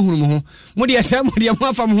mu ahunu mo ho mu die se mu die mu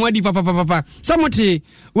afam ho adi papa samuti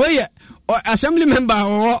we assembly member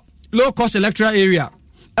or low cost electoral area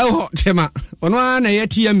tema ono na ye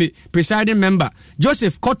TMA presiding member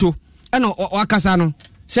Joseph Koto eno wakasa no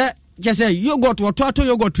se yogurt woto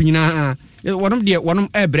yogurt nyina wonom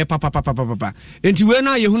ebre papa enti we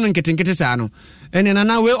na yehunu nketenkete saa no ene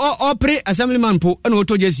na we opre assemblyman po ene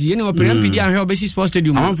oto jesi ene opre MPD ahwe obesi sports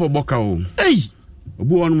stadium amfo boka o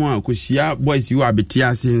obu won mo akosia boys yu abeti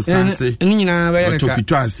ase nsanse ene nyina we reka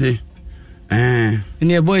topito ase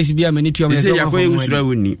ene boys bia mani tuo me so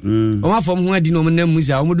o ma fom ho adi no nam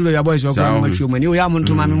musa o mudu bia boys wakwa ma tuo mani o ya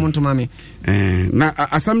montomame na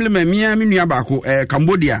assemblyman mia me nua ba ko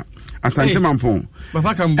Cambodia Asante Mampong.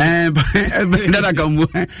 Papa Kambo. Dada Kambo.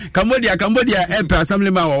 Cambodia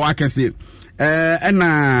assemblyman wa wakese.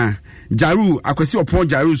 Na Jaru akwesi opon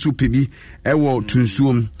Jaru so pebi wo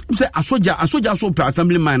tunsuom. Say asoja so pe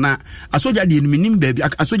assemblyman na asoja de minim baby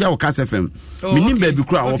asoja wo Kas FM. Minim baby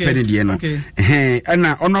kura wo pe ne de no.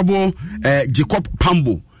 Na honorable Jacob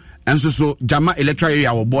Pambo enso so Jama electoral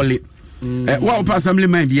area wo bole. Wa wo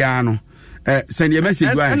assemblyman dia no. Send your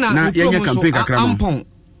message na yenye campaign kakra.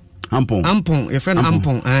 Ampon, your friend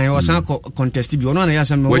Ampon, I was a contest. You know, I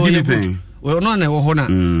am no, ho na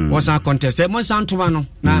was a contest. Monsantomano,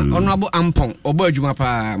 na honorable Ampon, or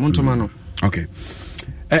Burjumapa, Montomano. Okay.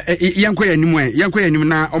 Yanko anymore,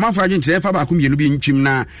 na Omafa Jennifer Bakum, you be in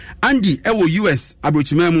Chimna, Andy, US,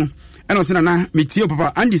 Abrochimemu, and also na Mitio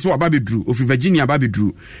Papa, Andy so Baby Drew, of Virginia Baby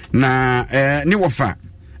Drew, na Newafa,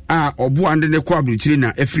 Obu under the Quabri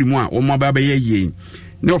China, every mois, or Mababa ye.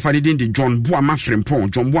 Ne ofani din de John Boama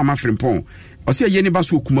Frimpong o se ye ne ba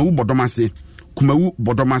so kuma wu bodomase Kumawu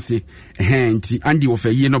Bodomase nti andi ofa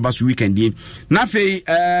yie no ba so weekend yi na fe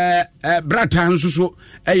brata nso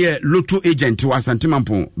lotto agent wa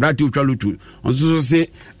Santimampon brata utwa lotto nso se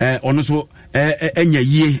ono so enya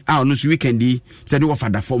yie a ono so weekend yi se de wo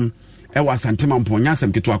fada fom wa Santimampon nya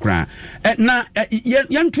asem keto akra na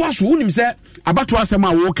yanto aso wonim se abato asem a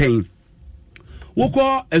wo kan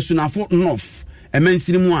wokọ esunafo north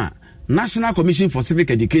emansirimu a National Commission for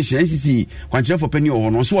Civic Education NCC kwankyerɛ for penny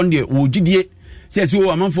or no so on de wo gidie says you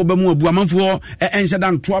amanfo ba mu abu amanfo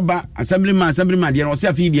enhyeda nto aba assemblyman de no se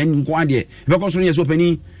afi de nko ade because no yeso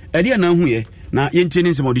penny e de na hu ye na yenti ne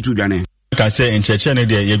nsem odi tu dwane ka se encheche ne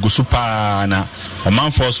de yegusu pa na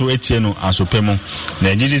amanfo so etie no asopemu na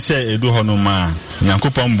ejidi se edu ho no ma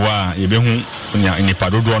nyankopon boa yebehu nipa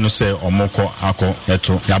dodo no se omoko akọ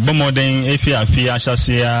eto yabomoden efi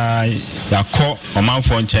ahyase yakọ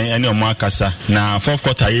amanfo nchen ene omo akasa na fourth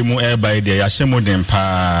quarter yemu by de yahyemoden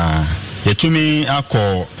pa yetumi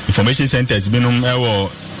akọ information centers binum ewo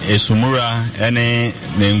esumura ene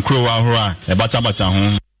ne nkrowa horo a bata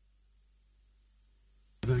ho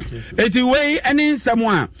eti wei ene nsɛm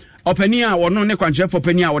a opani a wono ne kwankyerɛ for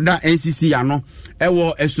opani a woda NCC ano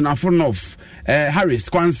ɛwɔ esunafo north Harris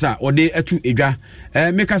Kwansa ode atu edwa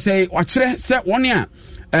meka sɛ wakyerɛ sɛ wone a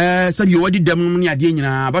sɛ bi wadi dam ne ade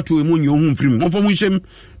nyina abato emu nyi ohun frim monfo mu hyem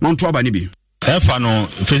no nto aba ne bi no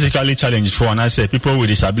physically challenged for and I say people with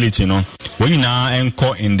disability no when you now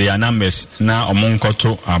enco in their numbers na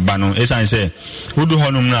omonkoto aba no esan say wodu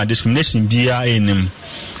honum na discrimination bia enim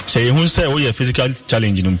say you say we are physical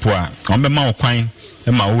challenge in poor on be ma kwan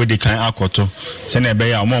e ma we de kan akoto se na be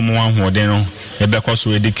ya omo ahoden no e be ko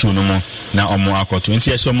so e de kiu no mo na omo akoto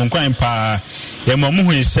nti e so mo kwan pa e mo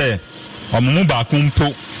hu say omo mu ba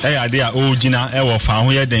kumpo e ya de a ogina e wo fa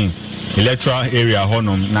ho ye den electoral area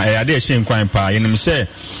honum na e ya de hye kwan pa yenim say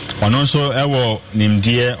ono so e wo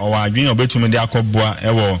nimdie o wa adwen obetumi de akọboa e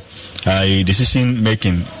wo decision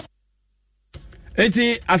making.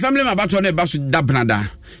 Eti assemblyman abato ne baso dabnada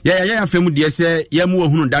ya femu de se ya mu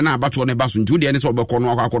ohunu da na abato ne baso nti de ne se obekọ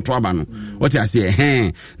no akoto aba no wote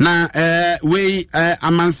ase na we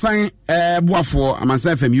amansan boafo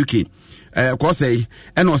amansan fam UK ko say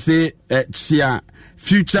e no se chia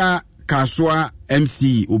future Kaswa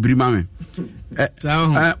MC Obrima me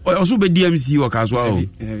oso be DMC o Kaswa o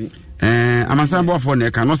amansan boafo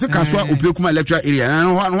ne ka no se Kaswa Opekuma electoral area na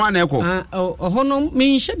ho na ekọ ho no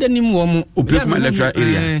me nhede nim wo mo Opekuma electoral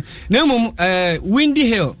area na mum Windy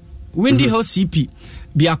Hill CP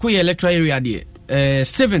biako ye electoral area de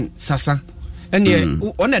Steven Sasa ene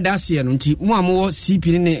on that year no nti mo amwo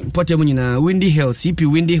CP ne potem nyina Windy Hill CP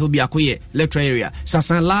Windy Hill biako ye electoral area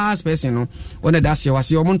Sasa last person no on that year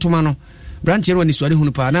wase o montoma no branch ero ni swade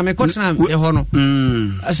hunu pa na me kotena e ho no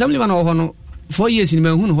assemblyman o ho no 4 years ni me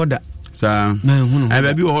hunu ho da sa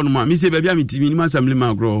baby o ho no ma mi se baby am timi ni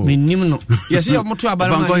assemblyman agro me nim no yesi o moto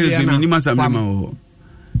abala ma ni ni assemblyman o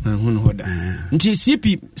hunu ho da nti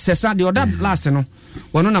CP sesa de oda last no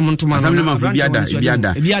wono na montoma assemblyman for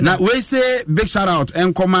biada na we say big shout out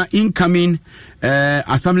enkoma incoming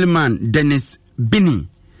assemblyman Dennis Bini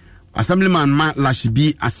assemblyman ma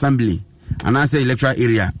Lashibi assembly and I say electoral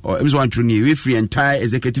area or M1 truni we free entire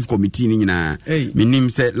executive committee ni nyina menim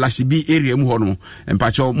say Lashibi area mu hono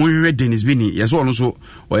empacho mo hwere Dennis Bini yes one so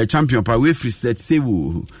or champion pa we free set save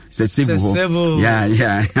ho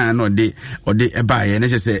yeah no de eba ye na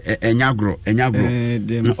say enyagro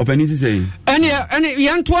opening say any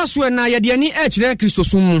yanto aso na ye de ani e kire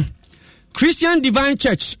Christosum Christian Divine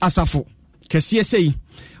Church asafo kese sei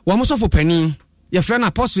wo mo sofo pani your friend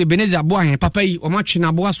Apostle Ebenezer Boahen papa yi o ma twe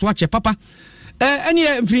na boa so ache papa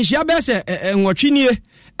ene mfinhia be se nwotwinie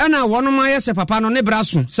ana wono ma yese papa no ne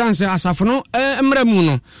braso sanse asafo no mramu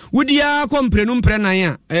no wudia ko mprenu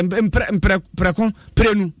mprenan a mpreko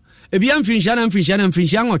prenu ebia mfinhia na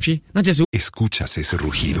nwotwe na tese. Escuchas ese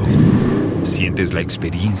rugido. Sientes la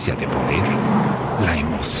experiencia de poder, la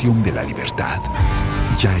emoción de la libertad.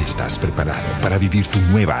 Ya estás preparado para vivir tu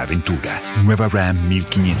nueva aventura. Nueva Ram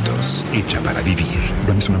 1500, hecha para vivir.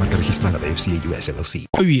 Ram es una marca registrada de FCA US LLC.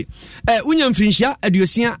 Unya mfinhia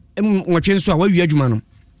aduosia nwotwe nso a wawi adwuma no.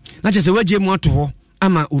 Na chese waje mu ato ho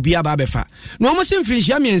ama obi aba befa. No mo se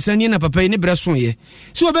mfinhia miensa ni na papa ni breso ye.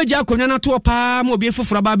 Si obegya akonwa na to pa ma obi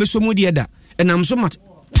foforo ba beso mu de da. Enam so mat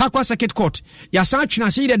Tarkwa Circuit Court. Ya sa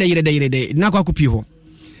twena se yire na kwa kopi ho.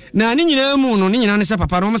 Na ni nyina mu no ni nyina ne se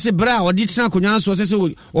papa no mo se bra odi tena konwa so se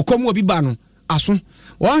okomu obi ba no aso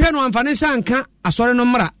wo hwe no amfane sanka asore no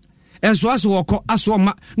mra enso aso woko aso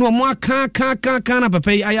ma no mo aka na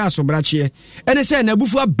papa yi aya aso brache ene se na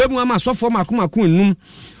bufu abamu ama asofo makomakon num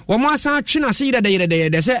wɔn asan twe na se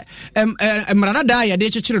yɛdɛ sɛ mmarada da yɛde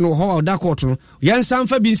kyekyere no hɔ a ɔda court no yɛnsan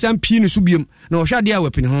fa bi nsan pii no so biom na ɔhwɛ adeɛ a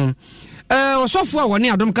wapini ho ɔsɔfo a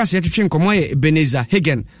wɔne adom kaseɛ twetwe nkɔmmɔ yɛ Ebenezer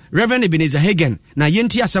Hagen, Reverend Ebenezer Hagen, na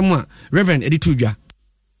yɛnti asɛm a Reverend ɛde to dwa.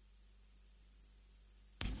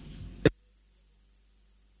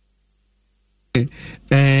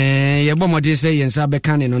 Yɛbɔ mmɔden sɛ yɛnsa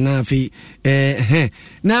bɛka ne no na afei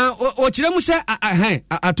na ɔkyerɛ mu sɛ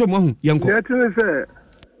atɔ mu ahu yɛnkɔ yɛtene sɛ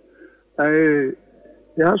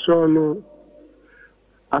yɛasɔ no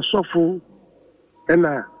asɔfo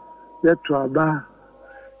ɛna yɛto aba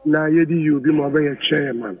na yɛde yi obi ma ɔbɛyɛ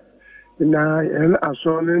chairman na ɛne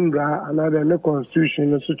asɔ no mbra anaadɛ ne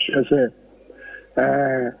constitution no so kyerɛ sɛ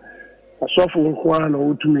asɔfo nko a na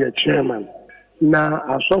wɔtumi yɛ chairman na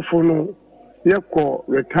asɔfo no yɛkɔ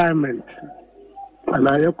retirement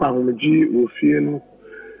anaa yɛkɔ ahomegye wɔ fie no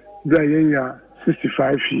bere a yɛnya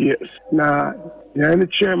 65 years na yɛne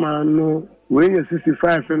chairman no wɔnya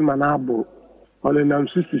 65 no ma no aboro ɔne nam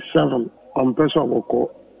 67 ɔmpɛ sɛ ɔbɔkɔ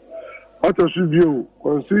ɔtɔ so bio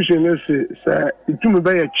constitution no se sɛ ɛtumi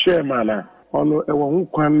bɛyɛ chairman a ɔno ɛwɔ ho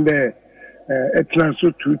kwan dɛ ɛtena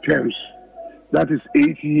so 2 terms, that is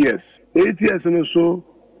 8 years. 8 years no so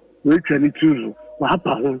wɔatwa ne tiri so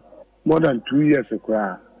wɔapa ho more than 2 years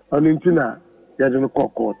koraa ɔno nti na yɛde no kɔ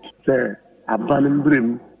court sɛ aba no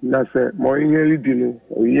mbrɛm na sɛ ma ɔyɛ redi no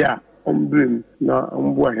ɔyɛ a ɔmbrɛm na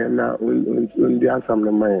ɔmboa hɛ na ɔndi asam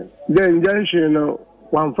no ma yɛn dɛ injunction no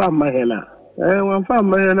wamfa amma hɛ no wamfa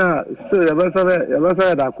amma hɛ no a still yɛbɛsa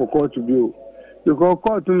yɛde akɔ court bio because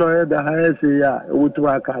court no ɔyɛ the highest a ɛwɔtumi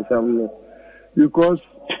aka asam no because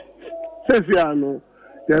sɛsi a no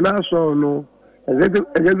yɛn asɔ no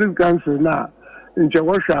executive council na nche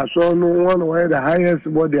wɔhwɛ asɔ no one way the highest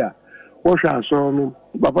body a wɔhwɛ asɔ no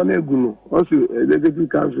papa na egu no ɔsi executive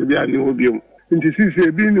council bi a ne ho biom nti sisi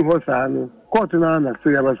ebi ni hɔ saa no court na na se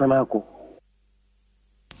yabasa na akɔ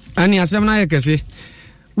ani asɛm na yɛ kɛse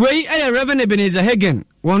wei ɛyɛ Reverend Ebenezer Hagen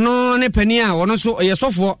wɔno ne pani a wɔno so ɛyɛ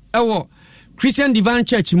sɔfoɔ ɛwɔ Christian Divine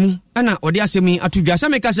Church mu ɛna ɔde asɛm yi ato dwa sɛ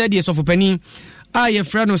meka sɛ deɛ sɔfo pani a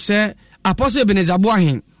yɛfrɛ no sɛ Apostle Ebenezer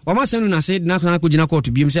Boahen Oma senu na se na ko gina court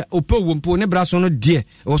biem se opo wompo ne bra so no de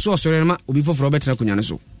wo so osore ma obi foforo betra kunya no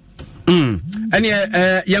so ene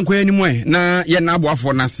yenko animu na ye na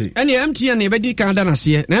aboafo na se ene MTN na ebedi Canada na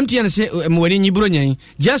se na MTN se mwani nyibro nyan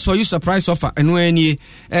just for you surprise offer eno ani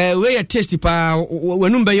we ye taste pa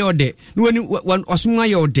wanum be ye ode no wani osumwa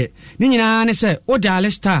ye ode ni nyina ne se o dial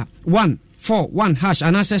star 141 hash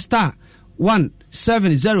anase star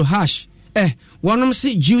 170 hash wanum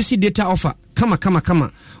si juicy data offer kama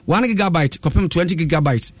 1 gigabyte kopem 20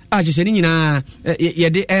 gigabytes je se ni nyina ye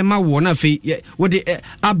de ma wo na fe wo de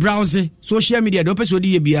a browse social media de opese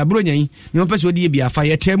odi ye bia bronyan ni opese odi ye bia fa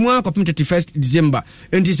ye temu kopem 31st December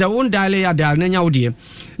enti se won dial ya dial na nya wo de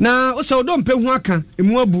na o se o do mpe hu aka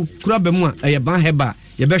emu abu kura ba mu a ye ban heba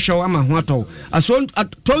ye be hwe ama ho atɔ aso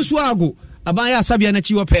tonsu ago aban ya sabia na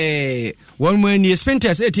chi wo pe won mu ani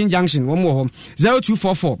Spinters 18 junction won wo ho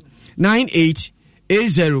 0244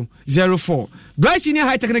 988004 Bryce Senior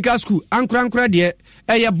High Technical School ankra de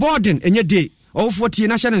boarding enye day ofo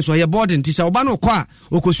national so boarding ti sa oba no kwa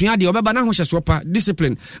okosua de obeba na ho hyeso pa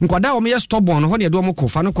discipline nkwada o me stubborn ho ne de o mo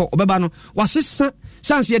kofa no ko obeba no wasesa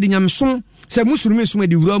sanse de nyamsom se musulumi suma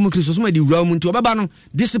de wura mu Kristo suma de wura mu nti obeba no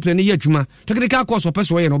discipline ye adwuma technical course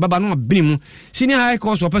opeso ye no obeba no abini mu senior high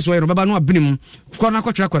course opeso ye no obeba no abini mu ko na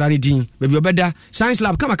kwatwa kwara ne din baby obeda science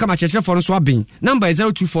lab kama church for no so abin number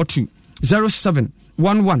 0242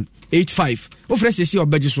 071185 ofrese si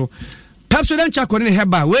obaji so Pastoral chako ne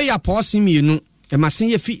heba we ya pause mienu e masen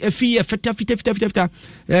ye fi ye fita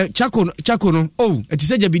chako no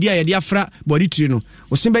etise jabidia ye de afra body tree no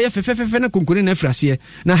osimba ye fefe na konkone na afrase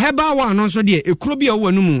na heba wa no so de ekuro bia wo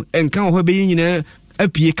anumu enka ho be nyina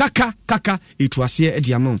apie kaka etuase e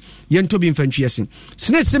de amon ye ntobi mfantwi ese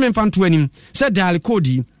sene seme mfanto anim se dial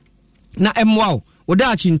code na emwao oda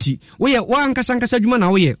achinti woye wankasa dwuma na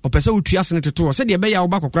woye opese wotua sene teto se de be ya wo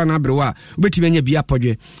bakokora na abrewa a obetime nya bia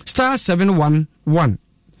podwe star 711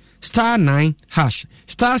 star 9 hash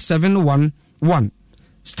star 711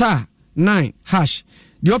 star 9 hash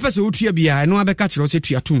de opese wotua bia eno abeka kire se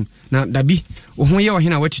tuatum na dabi wo ho ye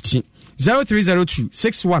ohena watiti 0302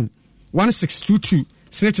 61 1622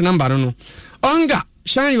 snake number no onga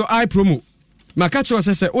shine your eye promo maka kire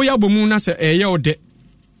se oya bomu na se eye ode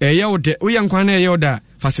oya nkwa na eyoda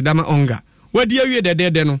fasidama onga wadi awie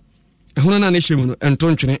dede no ehono na ne hyemu no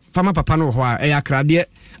ento ntwene fama papa no ho a eya krade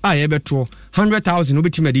a ye beto 100,000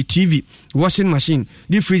 obetima di TV washing machine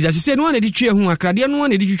di freezer sise no na di twe ho akrade no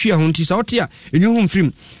na di twe ho nti sa wote a enyu ho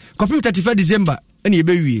mfrim kopim 31 December ɛna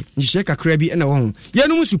yɛbɛwie nhyehyɛ kakra bi ɛna wɔ ho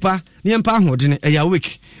yɛnom supa ne yɛmpa ahoɔdene ɛyɛ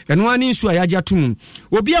awake ɛno a ne nsuo a yɛagye ato mu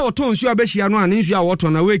obi a wɔtɔ nsuo a bɛhyia no a ne nsuo a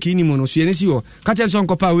wɔtɔ no awake ni mu no so yɛne si hɔ ka kyerɛ sɛ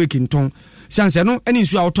nkɔpa awake ntɔn siansɛ no ɛne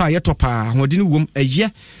nsuo a wɔtɔ a yɛtɔ paa ahoɔdene wom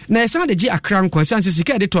ɛyɛ na yɛsan de gye akra nkwa siansɛ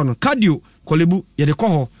sika yɛde tɔ no cardio kɔlebu yɛde kɔ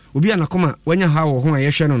hɔ obi a nakɔma wanya ha wɔ ho a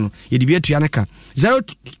yɛhwɛ no no yɛde bi atua no ka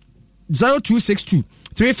 0262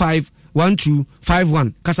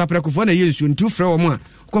 351251 kasaprɛkofoɔ na yɛ nsuo nti wofrɛ wɔ mu a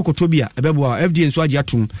kɔkɔtɔ bi a ɛbɛboa FDA nso agye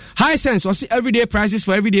atom high sense ɔse everyday prices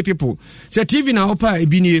for everyday people sɛ TV na wɔpa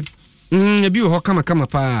ebi nie ebi wɔ hɔ kama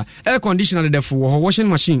paa air conditioner dedefo wɔ hɔ washing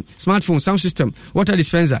machine smartphone sound system water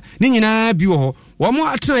dispenser ne nyinaa bi wɔ hɔ wɔn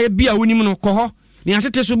atena yɛ bi a wonim no kɔ hɔ ne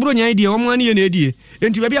atete so bro nyan die wɔn ani yɛ na edie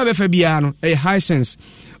enti baabi a bɛfa biara no ɛyɛ high sense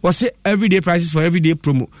wɔse everyday prices for everyday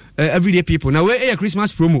promo everyday people na we ɛyɛ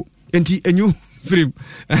Christmas promo enti enyu film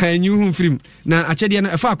new film na akyɛdeɛ no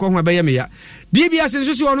ɛfa akɔ ho abɛyɛ me ya DBS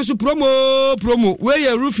nso si ɔno so promo we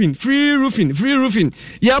yɛ roofing free roofing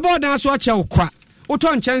yɛbɔ dan so akyɛw kwa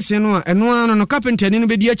wotɔ nkyɛnse no a ɛno ano no carpenter ni no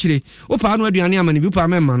bɛdi akyire wopaa no aduane ama ne bi paa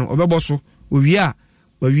mɛma no ɔbɛbɔ so owie a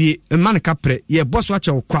wawie mma ne kaprɛ yɛbɔ so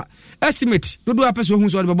akyɛw kwa estimate dodo apɛ so hu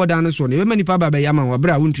so ɔde bɛbɔ dan no so no yɛbɛma nipa ba bɛyɛ ama wo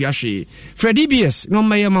abrɛ a wontua hwee frɛ DBS na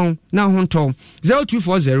ɔmmɛyɛ ma wo na ho ntɔ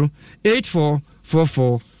 0240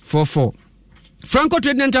 844444 Franco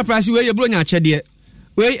Trading Enterprise we ye bronya akyɛdeɛ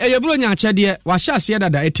wahyɛ aseɛ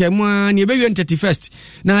dada ɛtɛmu a ne ɛbɛwie 31st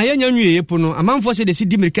na yɛnya nwie yɛpo no amanfoɔ sɛ de si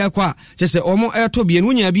di mirika kɔ a kyɛ sɛ ɔmo ɛtɔ bie no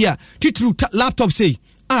wonya bi a titru laptop sei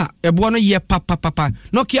ɛboɔ no yɛ papapapa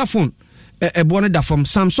Nokia phone ɛboɔ no da fam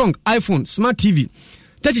Samsung iPhone Smart TV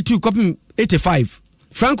 32 copy 85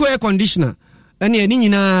 Franco air conditioner ɛne ɛne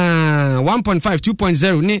nyinaa 1.5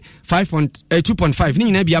 2.0 ne 2.5 ne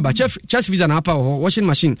nyinaa bi aba chest freezer na apa wɔ washing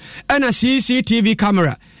machine ɛna CCTV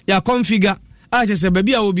camera ya configure a kyɛ sɛ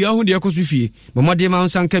baabi a obi ahu deɛ ɛkɔ so fie bɔmmɔde ma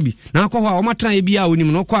nsanka bi na akɔ hɔ a wɔmatena bi a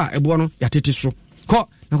onim no kɔ a ɛboɔ no yɛatete so kɔ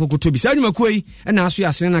na kɔkɔtɔ bi saa nnwumakuo yi ɛna aso yɛ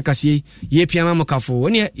asene no akaseɛ yɛ piama mokafo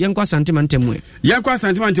ɛne yɛnkɔ asantema ntam yɛnkɔ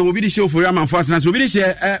asantema ntam obi de hyɛ ofori amanfo atena sɛ obi de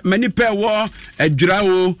hyɛ manipa ɛwɔ adwura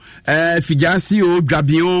o figyaase o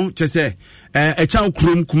dwabe o kyɛ sɛ ɛkya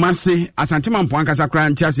kurom kumase asantema mpo ankasa koraa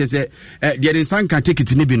nte aseɛ sɛ deɛ de nsa nka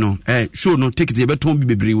ticket ne bi no show no ticket yɛbɛtɔn bi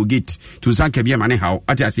bebree wɔ gate to nsa nka bi ama ne haw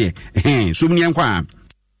ate aseɛ so mu yɛnkɔ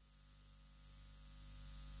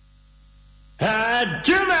a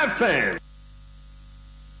Jim FM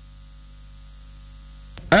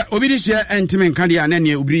obi de hyɛ ntimi nka deɛ ana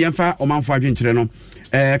ne obiri yɛmfa ɔmanfo adwenkyerɛ no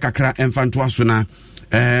kakra ɛmfa ntoa so na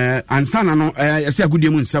ansana no yɛsɛ agodie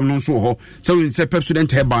mu nsɛm no nso wɔ hɔ sɛ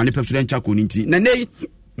Pepsodent Herbal ne Pepsodent Charcoal no nti na nei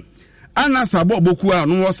anasa boku a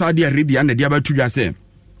no wɔ Saudi Arabia na de abatu dwa sɛ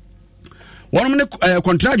wɔnom ne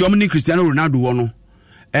contract wɔm ne Cristiano Ronaldo wɔ no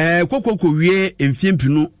kokoko wie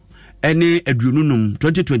mfiempinu ne aduonunum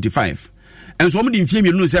 2025 enso wɔm de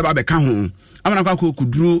mfiemienu sɛ ba bɛka ho amana kwa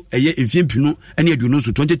kuduru eye mfiempinu ene aduonu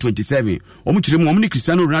so 2027 omo kyerem omo ne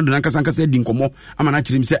Cristiano Ronaldo nankasa di nkomo amana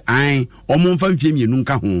kyerem se an omo mfa mfiemienu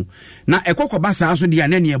nka ho na ekokɔba saa so de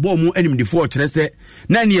anane ebo omo animdefo kyerɛ se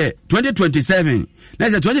na ne 2027 na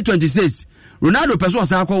 2026 Ronaldo pɛso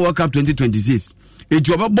ɔsa akɔ World Cup 2026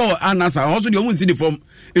 etu obɛbɔ anasa hɔ so de omo nsi de fam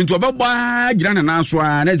etu obɛbɔ agyira na naso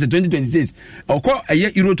a na 2026 ɔkɔ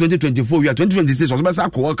eye Euro 2024 wi 2026 ɔso bɛsa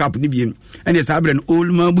akɔ World Cup ni biem ene sa abrɛ no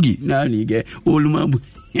oluma bugi na nige oluma bu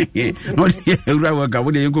no de Euro World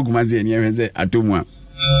Cup de yenko kuma se ne yɛhwɛ sɛ atomu a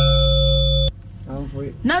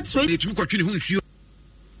not so etu kɔtwe ne ho nsuo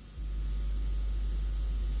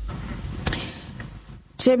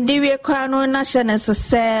Chemdiwe kwano na hyɛ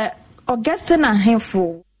sɛ Augustine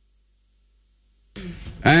ahemfo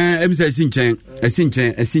emisa esinchen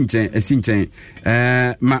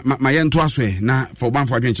ma yento aso na for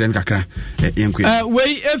banfo adwenkyerɛ kakra yenkwe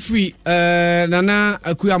wei efri nana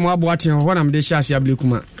akuya mo abo aten ho na mde hyase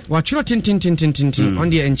ablekuma watwero tintin on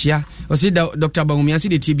the enchia o se Dr. Bawumia se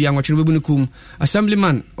de tibia watwero bebu ne kum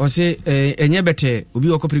assemblyman o se enye bete obi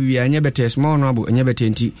okopre bia enye bete small no abo enye bete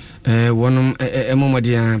nti wonom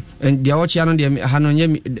emomode dia wo chia no de ha no nye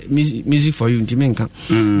music for you nti menka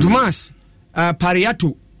Dumas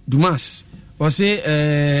Pariato Dumas was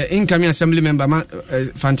incoming assembly member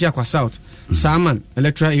Fantia Kwa South Saman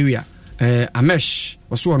electoral area Amesh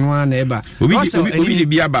was one neighbor obi de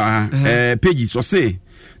biaba pages or say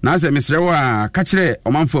na se mesrewa ka kire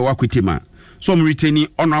omanfo wa kwetima so m retaining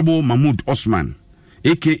honorable Mahmoud Osman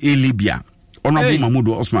aka Libya Honorable Mahmoud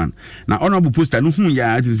Osman. Now honorable poster no hu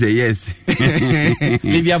ya to say yes.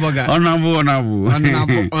 Libya Boga. Honorable.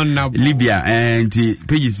 Libya and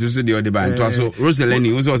pages also the other band. So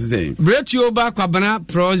Roseleni was also saying. Brett you back Kwabana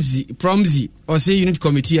Promzi or say unit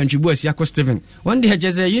committee and Chibuas Yako Stephen. One day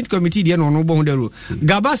just a unit committee the no bondero.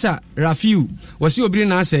 Gabasa Rafiu was you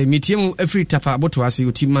bring us a medium every tapa but was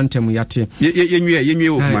you team mantem yate.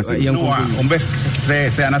 On best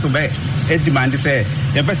stress and not obey. It demand say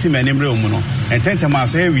the best man in Muno and 10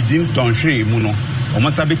 miles within Tonshri Muno or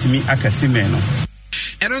must have me Akasimeno.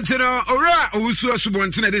 And until Ora, also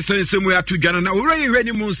Subontina, the same way to Ghana, Ora,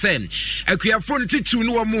 ready more sen. A queer phone to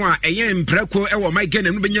no more, a young Praco, or my gen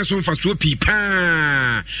and Benyason for so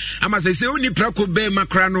peepa. I must say, only Praco Bay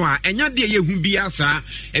Macranoa, and your dear Humbiasa,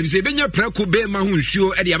 and say, Benya Praco Bay Mahun,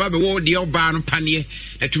 sure, at the above all the old barn panier,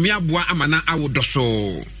 and to me, Abua Amana, I would do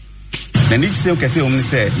so. The next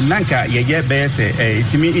say Nanka ye bears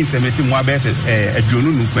to me in 70 more bears a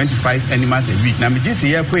 25 animals a week. Now, this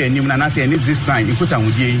year, quay and you and I say, and this time you put on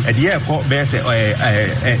with ye at the airport bears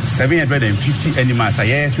 750 animals. I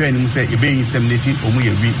ask you and say, you're being 70 a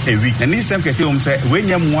week. And this time, say, when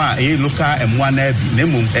you are a local and one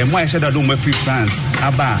Nemo, and why should I do my free France?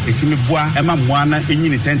 Abba, a Timmy Bois, and Mamma, in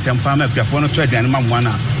the 10 farmer, Piafono trade and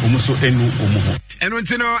Mamma, almost so enu. And when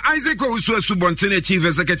Isaac also Subontine Chief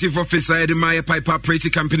Executive Officer Edemaya Piper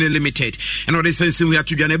Property Company Limited. And all this sense we have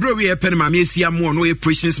to be an every Penma Messia Mo no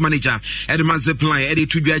operations manager Edema Zepline Eddie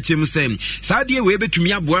to be a Jim Sam. Sadia we to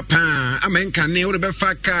me a boapa a man can nail the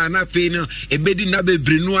Befaka nothing a bedi nabe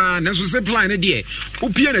Brinois and so Zepline a dear.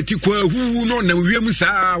 Upiana Tiqua who no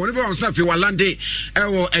Musa whatever on stuff you are landed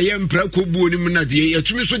or a young Praco Bunimuna a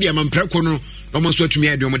Tumisodia man Pracono almost what to me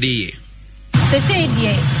a domade. Say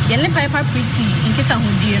dear, Yanni Piper Pretty in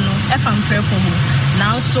Kitahudino, FM Precomo.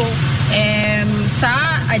 Now so, sir,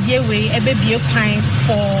 a dear way, a baby crime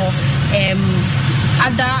for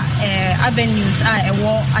other avenues are a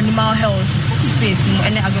war animal health space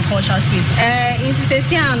and agricultural space. In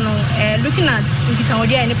Siciliano, looking at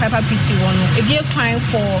Kitaudia and Piper Pretty one, a be a crime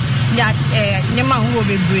for that Yaman will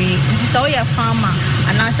be brave. It is all your farmer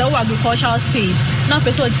and as our agricultural space. Now,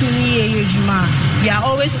 person to me, we are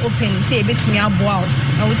always open. Say, it's me, wow.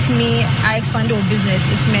 Now, it's me, I expand our business.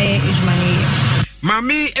 It's me, money.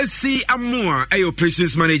 Mami SC Amua, a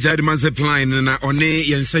operations manager, the Mazepline, and on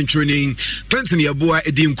a century, Clinton, your boy,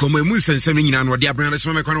 Edim Como, Musa, and Semin, and what the Abraham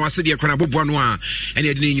City, Cranabonwa, and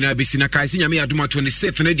Edina Bissina Kaisina, Aduma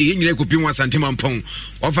 27th, and the Indian Kupima Santimampong.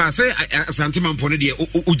 Of I say, Santimampon,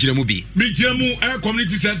 Ujinamubi. Bijamu, a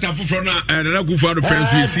community center for Frona, and a good for the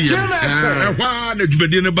friends we see. One, the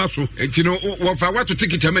Bedina Basso, and you know, what I want to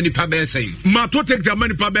take it to many pub saying. Mato take the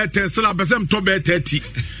money pub at Tesla, but some top 30.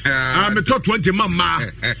 I'm a top 20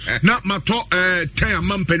 not my top 10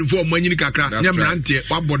 month penny for money kakra nyamrante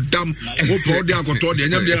wabodam opo de akoto de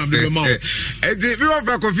nyamde na be ma e di we wa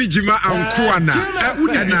kofi jima anko ana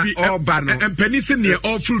na oba no empani se ne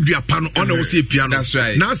ofru duapa no ona wo se pia no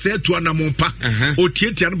na se etu ana mompa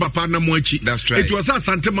otietia no papa na mo achi it was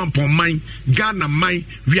asante mampon man Ghana man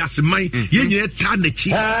wiase man ye nyine ta na chi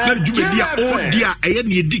na djumedi a odia eye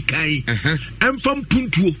ne edikan emfam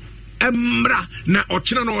puntuo emra na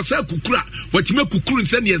ochina na osa kukura watime kukuru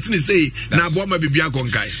nse ne yesine sei na aboama bibia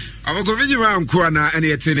gonkai Abakoviji wa mkwana ene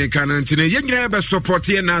yetene kanantine yenyina be support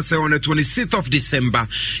ye na say on the 26th of December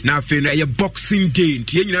na afi na ye Boxing Day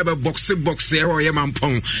nti yenyina be box e ho ye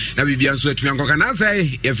mampon na bibia nso atumi ankoka na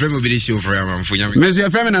say ye frame obi show for ya mamfo nyame Mezu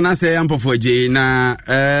FM na say yampofo je na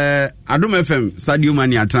Adom FM Sadio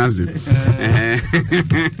Mani atanse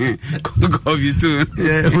Kovis too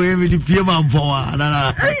we me di pie mampon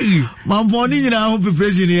na mampon ni nyina ho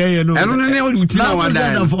president ye no eno ne o utina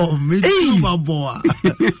wada mampon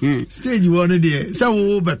stage one there so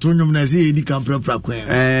wo betonwom na say edi kan prapra kwan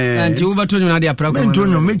anti wo betonwom na dia prapra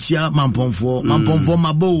betonwom mechia mamponfo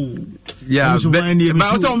mabo yeah but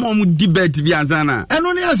also mo debate bi ansana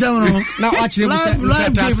eno ne asem no na watching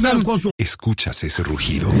live. Escuchas ese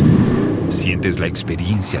rugido, sientes la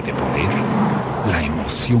experiencia de poder, la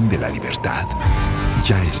emoción de la libertad.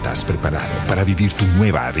 Ya estás preparado para vivir tu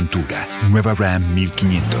nueva aventura. Nueva Ram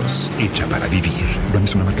 1500, hecha para vivir. Ram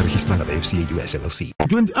es una marca registrada de FCA US LLC.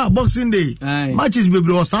 Boxing Day. Matches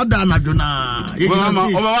baby osada na jona.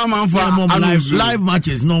 Live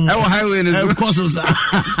matches no. Highway of course.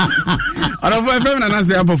 Ara for na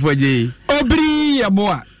say apofo je. Obri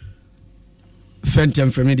aboa.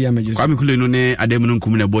 Fentem from media images. Kwame Kule no ne ademu no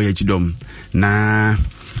nkum na boy achidom. Na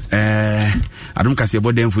adom kase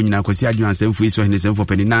bodemfo nyina kwasi adwen asemfo iso hene semfo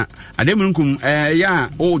pani na ademunkum ya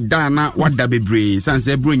o da na wada bebre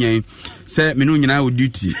sanse bronyen se menu nyina o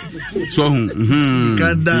duty so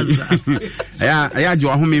kandaza ya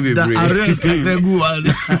jo ahome bebre arrest kagregu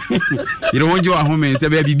aza you don't want jo ahome se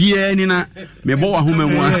be bibia ni na me bo ahome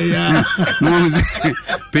mu no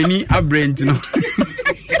penny abrent no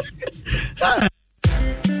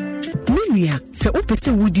Miria se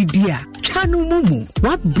opete wodidi a twa no mumu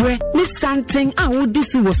wa bre ni something a wodi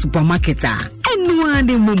su wo supermarket a enu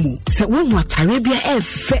ane mumu se wo hu atare bia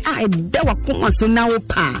efe a eda wakoma so na wo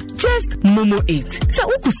pa just momo 8 se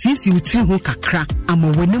wo kusisi utiri ho kakra ama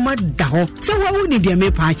woni ma da ho se wo ni dia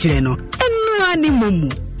me pa kire no enu ane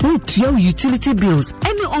mumu utia utility bills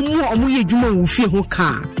ene omo ye dwuma wo fie ho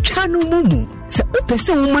ka twa no mumu se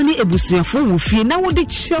opese wo mani ebusuafo wo fie na wo de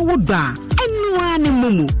kire wo da ene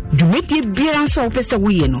mumu dumedie biara so opese wo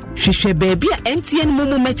ye no hwehwe baabi a MTN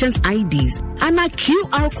mumu merchant IDs ana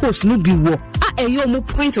QR codes no bi wo a eyo mo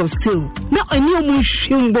point of sale na eni omo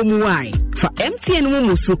hwembo mu wai for MTN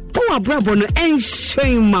mumu so po abrabo no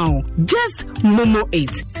enhwen mawo just momo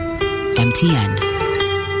 8 MTN.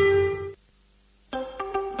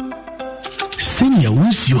 Senior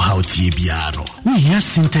Unsio how Tibiano. We hear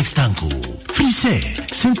Syntax Tanko. Free say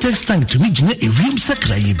Syntax Tank to me a rim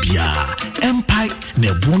sacra bia. Empire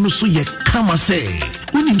ne bonus ye kama say.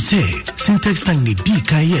 When him say Syntax Tank ne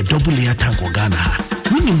dika ye double layer tank Ghana.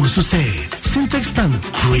 When him also say Syntax Tank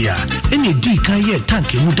Korea any dika ye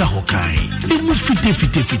tank muda hokai. It must fita.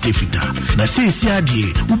 Na say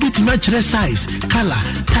siadi ubit match size, color,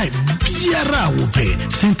 type, biara upe.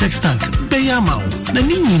 Syntax Tank beyamau. Na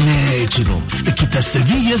nini ne chino. Kita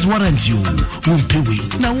 7 years warranty won't pay we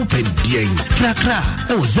now open the Frakra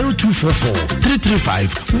 0244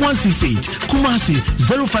 335 168 Kumasi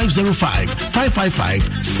 0505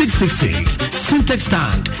 555 666 Syntax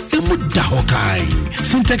Tank Emuda Hokai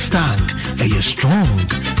Syntax Tank a strong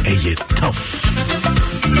a tough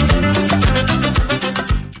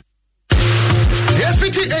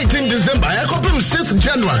 18 December, I open 6th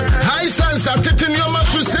January. High Sense are taking your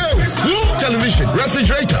for sale. Television,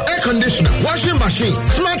 refrigerator, air conditioner, washing machine,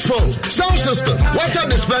 smartphone, sound system, water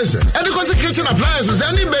dispenser, and the kitchen appliances.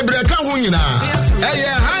 Any baby can win you now. Hey,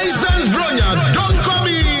 High Sense Bronya, don't call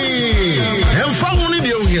me. And follow me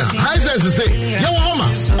here. High Sense say, yo,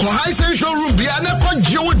 Homa, High Sense showroom be an apple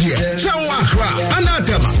Jodia, Shawakra,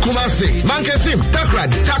 Anatema, Kumasi, Mankesim, Takwa,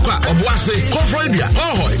 Obuase, Kofrodia,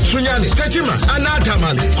 Ahoy, Sunyani, Tachima,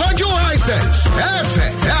 Anatamani, Kojo High Sense,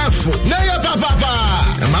 F, Naya Papa,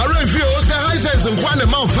 and my review say High Sense and Quan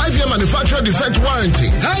amount 5-year manufacturer defect warranty.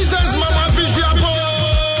 High Sense Mama Fishiapo!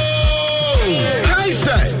 High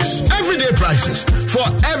Sense, everyday prices for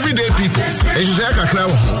everyday people. And you say I can clear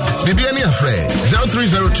BBNE afraid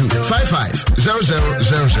 0302 55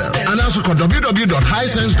 0000 and also call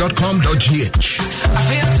www.highsense.com.gh.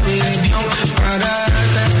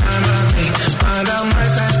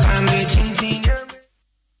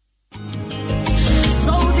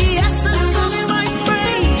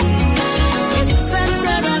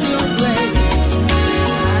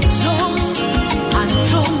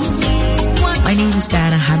 My name is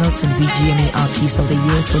Diana Hamilton, VGMA Artist of the Year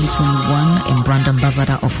 2021 and brand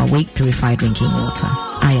ambassador of Awake Purified Drinking Water.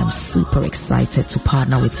 I am super excited to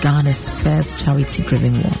partner with Ghana's first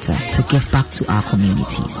charity-driven water to give back to our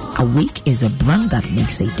communities. Awake is a brand that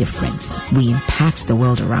makes a difference. We impact the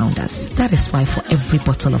world around us. That is why for every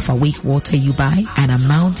bottle of Awake water you buy, an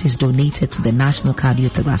amount is donated to the National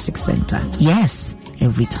Cardiothoracic Center. Yes,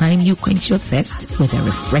 every time you quench your thirst with a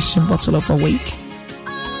refreshing bottle of Awake,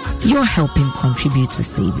 you're helping contribute to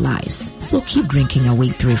save lives. So keep drinking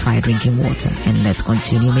Awake Purified Drinking Water and let's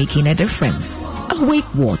continue making a difference. Awake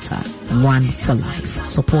Water, one for life.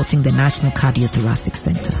 Supporting the National Cardiothoracic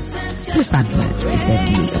Center. This advert is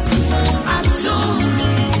FDA approved.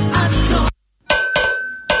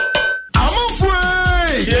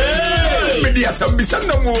 Some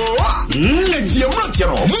Bissanda Moa. It's your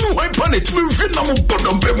Ratio. Move upon it. Move in no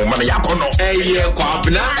Yakono. Hey,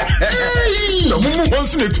 Quabna. No Mumu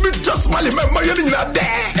wants me to be just my memory in that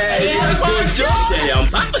day.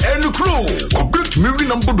 And the crew. Complete Miri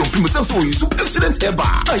number of people. So you super excellent ever.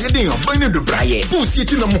 I didn't buy the Braille. Who see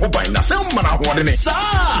it in the mobile? Now, some man I want it. Sir,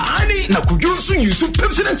 honey. Now, could you soon use super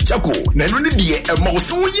excellent Chaco? Then when the a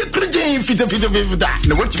mouse, when you could fit that.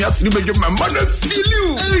 Now, what you ask me, my mother feel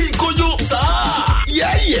you. Hey, could you, sir?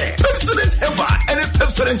 Yeah. Pepsodent Eva and a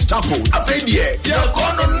Pepsodent Chapo. I've had you're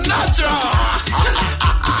gonna natural.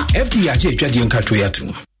 FDIJ Jadian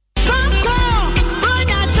Katoyatu.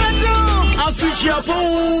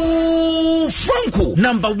 Franco,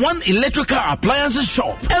 #1 electrical appliances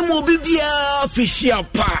shop. MOBBia official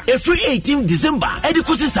pa. Every 18th December,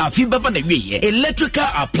 Edikosi Safi Baba Newe. Electrical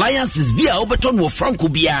appliances bia obeton wo Franco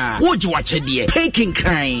bia. Woji wache die. Peking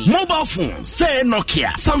crane. Mobile phones, say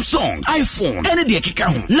Nokia, Samsung, iPhone, any de keka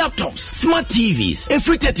ho. Laptops, smart TVs,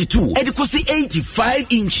 every 32. Edikosi 85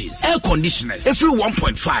 inches. Air conditioners, every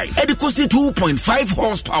 1.5. Edikosi 2.5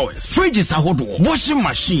 horsepower. Fridges ahodo. Washing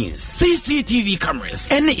machines, CCTV cameras,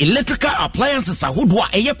 any electrical appliances ahodo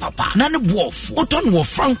eye papa. Nane wolf. Oton wo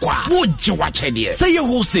Franco. Woji wache die. Say your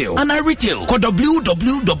wholesale and I retail. Call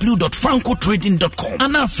www.francotrading.com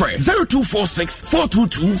and our friend 0246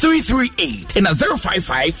 422 338 and a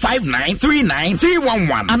 055 5939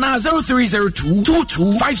 311 and a 0302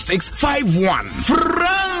 225651.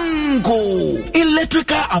 Franco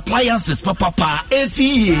electrical appliances papa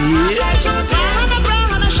FE.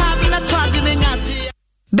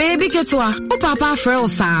 Baby ketwa, o papa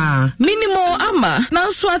frelsa. Minimo ama, na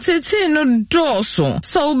swatete no doso.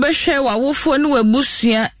 So behwe wa wofo no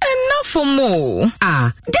wabusia enafo mo.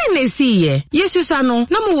 Ah, den esi ye. Yesusa no,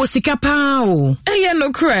 na mo wosika pa o. Eye no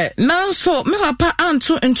kre, nanso me papa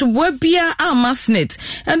anto into bia amasnet.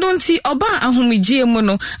 Endonti oba ahomigye mu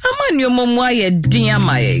no, ama nyomomu aye din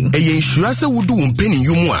amaye. Eye nsura se wudu wompeni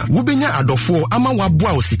yumu a, wobenya adofo ama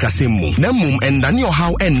waboa osikasem mu. Na mum endane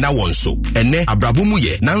ohaw enna wonso. Ene abrabo mu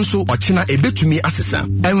ye. Nanso ochina ebetumi asesa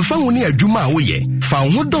emfa wo ne adwuma a wo ye fa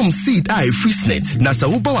ho dom seed a free snet na sa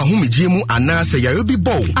wo ba wa homegye mu ana sa yayo bi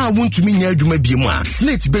bow a wontumi nya adwuma bi mu a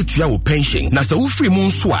snet betua wo pension na sa wo free mu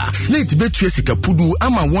nso a snet betua sikapudu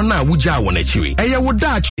ama wona a wugya won akiri eye wo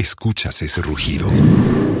da. Escuchas ese rugido,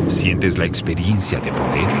 sientes la experiencia de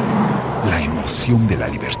poder, la emoción de la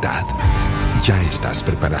libertad. Ya estás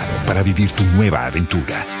preparado para vivir tu nueva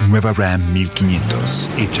aventura. Nueva Ram 1500,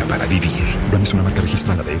 hecha para vivir. Ram es una marca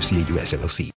registrada de FCA US LLC.